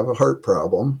that have a heart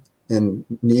problem and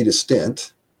need a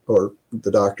stent, or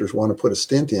the doctors want to put a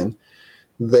stent in,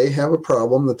 they have a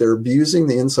problem that they're abusing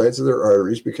the insides of their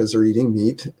arteries because they're eating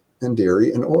meat and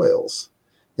dairy and oils.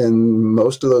 And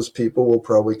most of those people will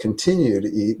probably continue to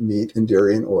eat meat and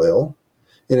dairy and oil.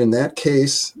 And in that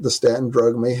case, the statin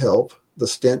drug may help, the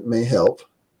stent may help.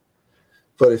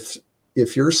 But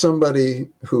if you're somebody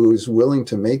who's willing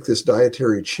to make this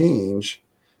dietary change,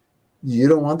 you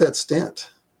don't want that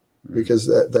stent, because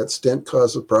that stent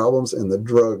causes problems and the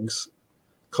drugs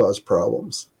cause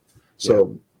problems.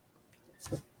 So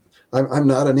I'm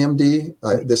not an MD.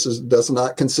 This does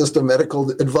not consist of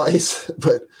medical advice,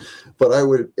 but I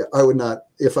would not,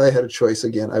 if I had a choice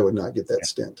again, I would not get that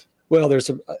stent. Well,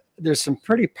 there's some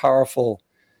pretty powerful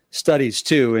studies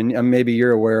too, and maybe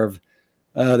you're aware of.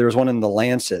 There was one in the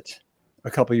Lancet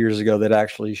a couple of years ago that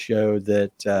actually showed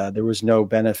that there was no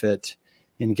benefit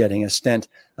in getting a stent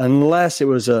unless it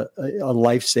was a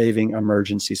life-saving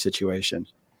emergency situation.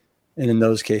 And in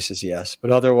those cases, yes,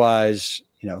 but otherwise,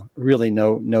 really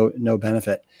no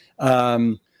benefit.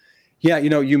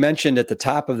 You mentioned at the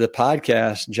top of the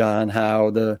podcast, John, how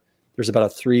there's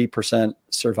about a 3%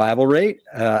 survival rate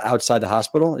outside the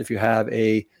hospital if you have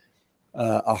a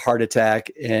heart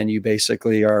attack and you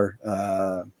basically are,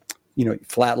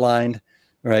 flatlined,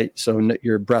 right? So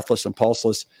you're breathless and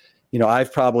pulseless.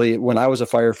 I've probably, when I was a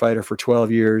firefighter for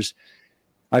 12 years,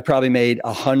 I probably made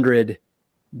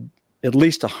at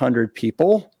least 100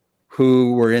 people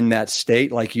who were in that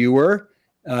state like you were.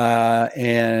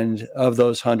 And of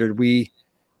those 100,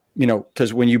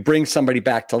 because when you bring somebody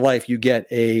back to life, you get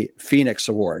a Phoenix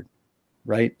Award,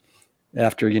 right?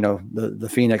 After, the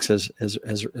Phoenix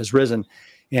has risen.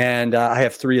 And I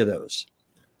have 3 of those.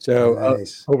 So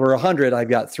nice. Over 100, I've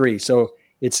got 3. So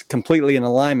it's completely in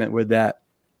alignment with that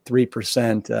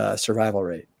 3% survival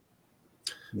rate.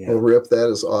 Yeah. Well, Rip, that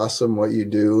is awesome what you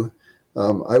do.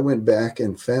 I went back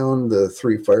and found the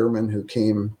 3 firemen who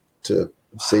came to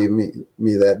save me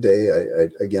that day.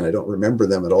 I don't remember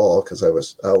them at all because I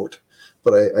was out,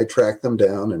 but I tracked them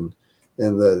down, and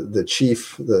the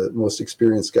chief, the most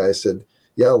experienced guy, said,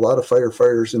 yeah, a lot of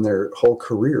firefighters in their whole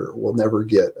career will never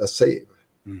get a save.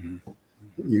 Mm-hmm.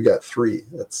 You got 3.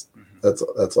 That's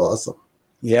awesome.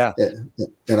 Yeah.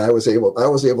 And I was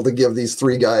able to give these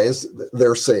 3 guys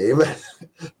their save.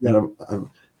 And I'm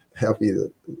happy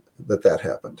that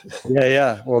happened.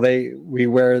 Yeah. Well, we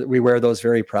wear those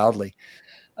very proudly.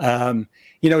 John,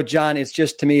 it's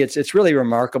just, to me, it's really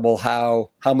remarkable how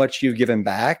much you've given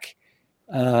back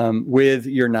with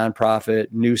your nonprofit,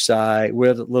 Newsci,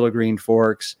 with Little Green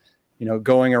Forks,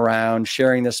 going around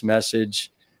sharing this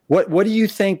message. What do you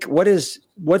think?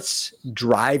 What's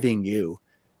driving you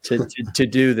to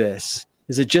do this?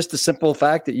 Is it just the simple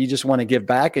fact that you just want to give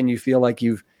back and you feel like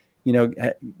you've,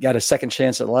 got a second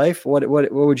chance at life? What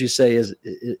would you say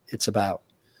it's about?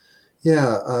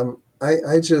 Yeah.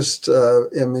 I just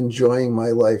am enjoying my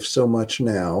life so much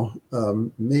now,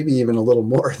 maybe even a little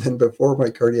more than before my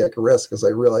cardiac arrest, because I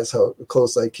realize how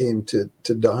close I came to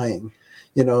dying.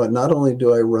 Not only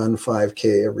do I run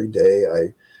 5K every day,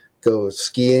 I go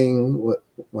skiing with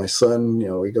my son.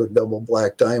 We go double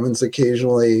black diamonds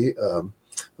occasionally.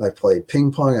 I play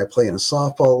ping pong. I play in a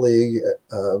softball league.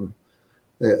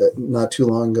 Not too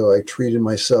long ago, I treated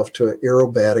myself to an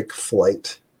aerobatic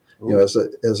flight.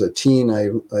 As a teen, I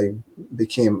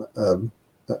became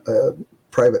a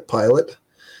private pilot,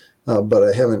 but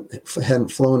I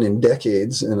hadn't flown in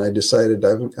decades, and I decided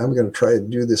I'm going to try to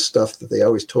do this stuff that they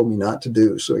always told me not to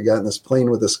do. So I got in this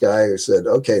plane with this guy who said,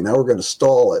 okay, now we're going to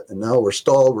stall it. And now we're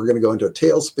stalled. We're going to go into a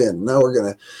tailspin. Now we're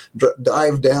going to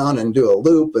dive down and do a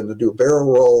loop and do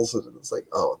barrel rolls. And it's like,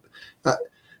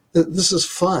 this is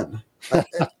fun.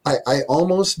 I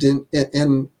almost didn't,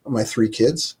 and my 3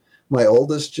 kids, my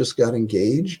oldest just got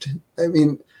engaged. I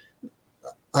mean,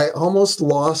 I almost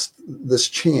lost this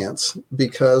chance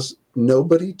because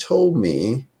nobody told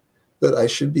me that I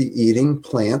should be eating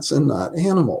plants and not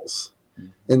animals.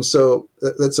 And so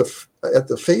that's at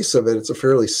the face of it, it's a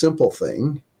fairly simple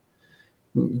thing.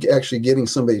 Actually getting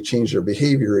somebody to change their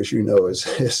behavior, as you know,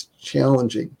 is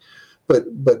challenging.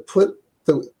 But put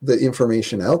the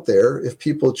information out there. If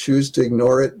people choose to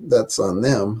ignore it, that's on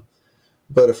them.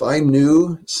 But if I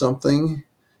knew something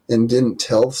and didn't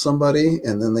tell somebody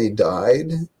and then they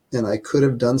died and I could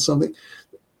have done something.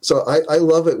 So I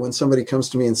love it when somebody comes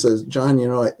to me and says, John,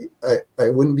 I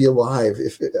wouldn't be alive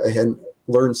if I hadn't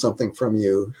learned something from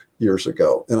you years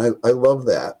ago. And I love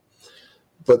that.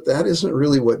 But that isn't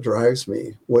really what drives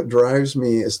me. What drives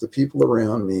me is the people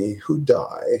around me who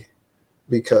die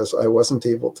because I wasn't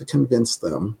able to convince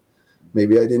them.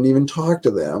 Maybe I didn't even talk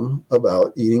to them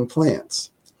about eating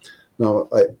plants. No,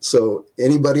 so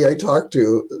anybody I talk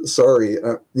to, sorry,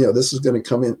 this is going to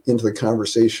come into the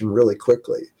conversation really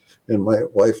quickly. And my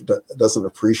wife doesn't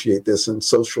appreciate this in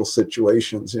social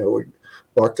situations.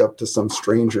 walk up to some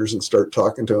strangers and start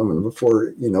talking to them. And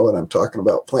before you know it, I'm talking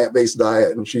about plant-based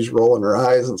diet and she's rolling her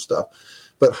eyes and stuff.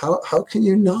 But how can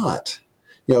you not?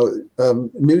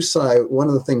 New Sci, one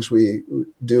of the things we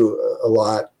do a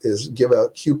lot is give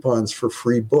out coupons for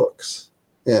free books.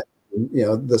 And,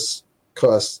 this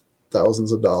costs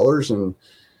thousands of dollars. And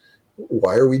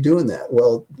why are we doing that?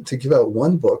 Well, to give out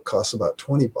one book costs about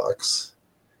 $20.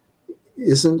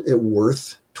 Isn't it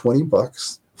worth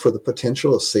 $20 for the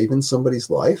potential of saving somebody's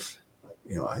life?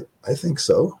 I think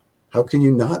so. How can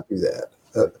you not do that?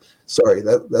 Sorry,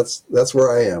 that's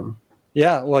where I am.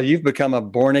 Yeah, well, you've become a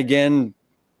born-again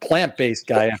plant-based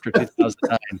guy after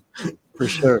 2009, for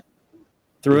sure.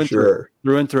 Through and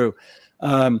through.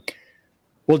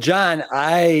 Well, John,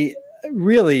 I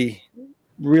really,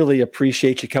 really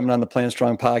appreciate you coming on the Plant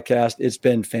Strong podcast. It's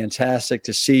been fantastic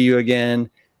to see you again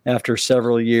after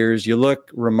several years. You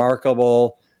look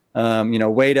remarkable.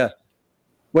 Way to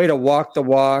walk the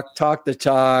walk, talk the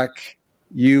talk.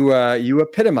 You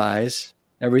epitomize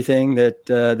everything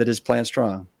that is Plant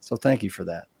Strong. So thank you for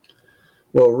that.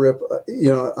 Well, Rip,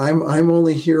 I'm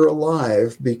only here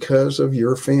alive because of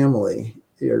your family,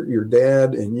 your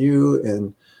dad and you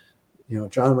and,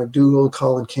 John McDougall,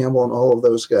 Colin Campbell, and all of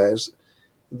those guys.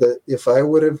 That if I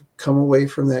would have come away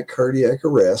from that cardiac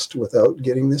arrest without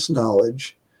getting this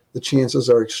knowledge, the chances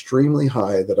are extremely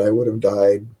high that I would have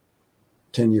died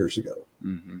 10 years ago.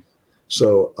 Mm-hmm.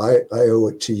 So I owe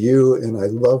it to you, and I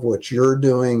love what you're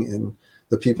doing and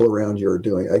the people around you are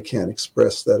doing. I can't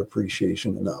express that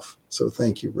appreciation enough. So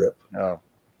thank you, Rip. Oh,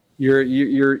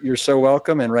 you're so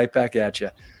welcome, and right back at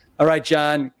you. All right,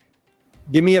 John,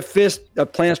 give me a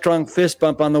Plant Strong fist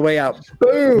bump on the way out.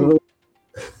 Boom.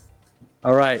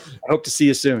 All right. I hope to see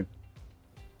you soon.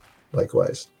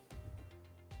 Likewise.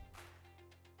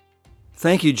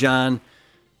 Thank you, John,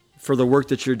 for the work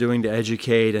that you're doing to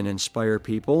educate and inspire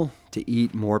people to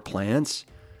eat more plants.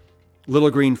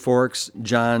 Little Green Forks,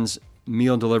 John's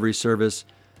meal delivery service,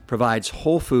 provides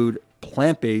whole food,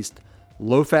 plant-based,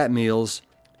 low-fat meals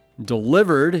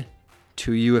delivered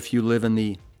to you if you live in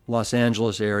the Los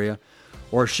Angeles area,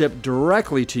 or shipped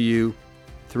directly to you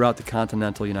throughout the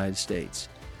continental United States.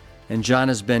 And John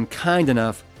has been kind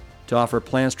enough to offer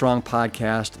Plant Strong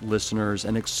podcast listeners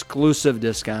an exclusive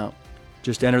discount.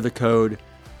 Just enter the code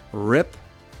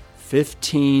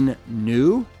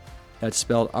RIP15NEW, that's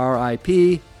spelled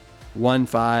RIP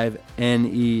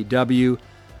 15NEW,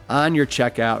 on your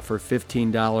checkout for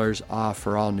 $15 off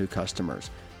for all new customers.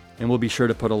 And we'll be sure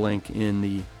to put a link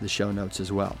in the show notes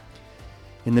as well.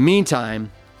 In the meantime,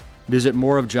 visit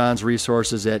more of John's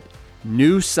resources at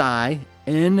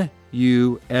NUSCI.org,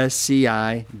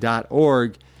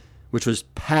 which was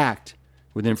packed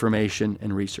with information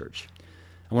and research.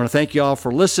 I want to thank you all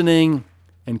for listening,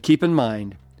 and keep in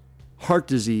mind, heart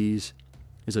disease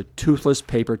is a toothless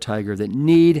paper tiger that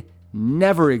need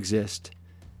never exist,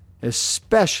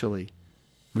 especially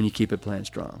when you keep it Plant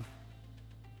Strong.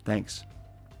 Thanks.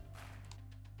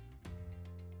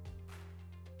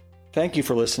 Thank you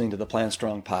for listening to the Plant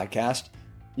Strong podcast.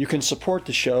 You can support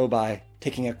the show by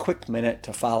taking a quick minute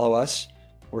to follow us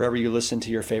wherever you listen to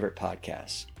your favorite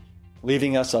podcasts.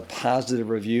 Leaving us a positive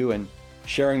review and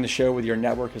sharing the show with your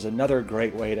network is another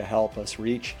great way to help us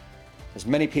reach as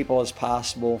many people as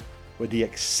possible with the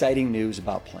exciting news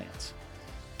about plants.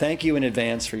 Thank you in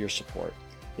advance for your support.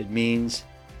 It means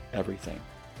everything.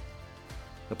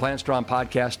 The Plant Strong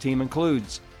podcast team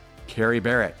includes Carrie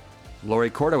Barrett, Lori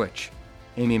Kordowich,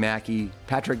 Amy Mackey,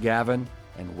 Patrick Gavin,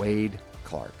 and Wade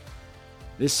Clark.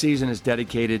 This season is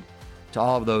dedicated to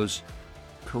all of those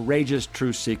courageous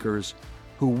truth seekers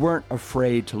who weren't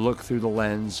afraid to look through the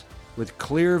lens with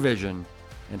clear vision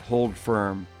and hold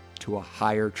firm to a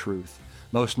higher truth.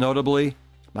 Most notably,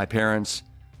 my parents,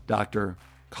 Dr.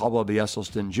 Caldwell B.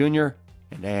 Esselstyn Jr.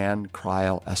 and Ann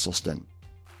Cryle Esselstyn.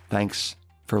 Thanks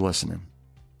for listening.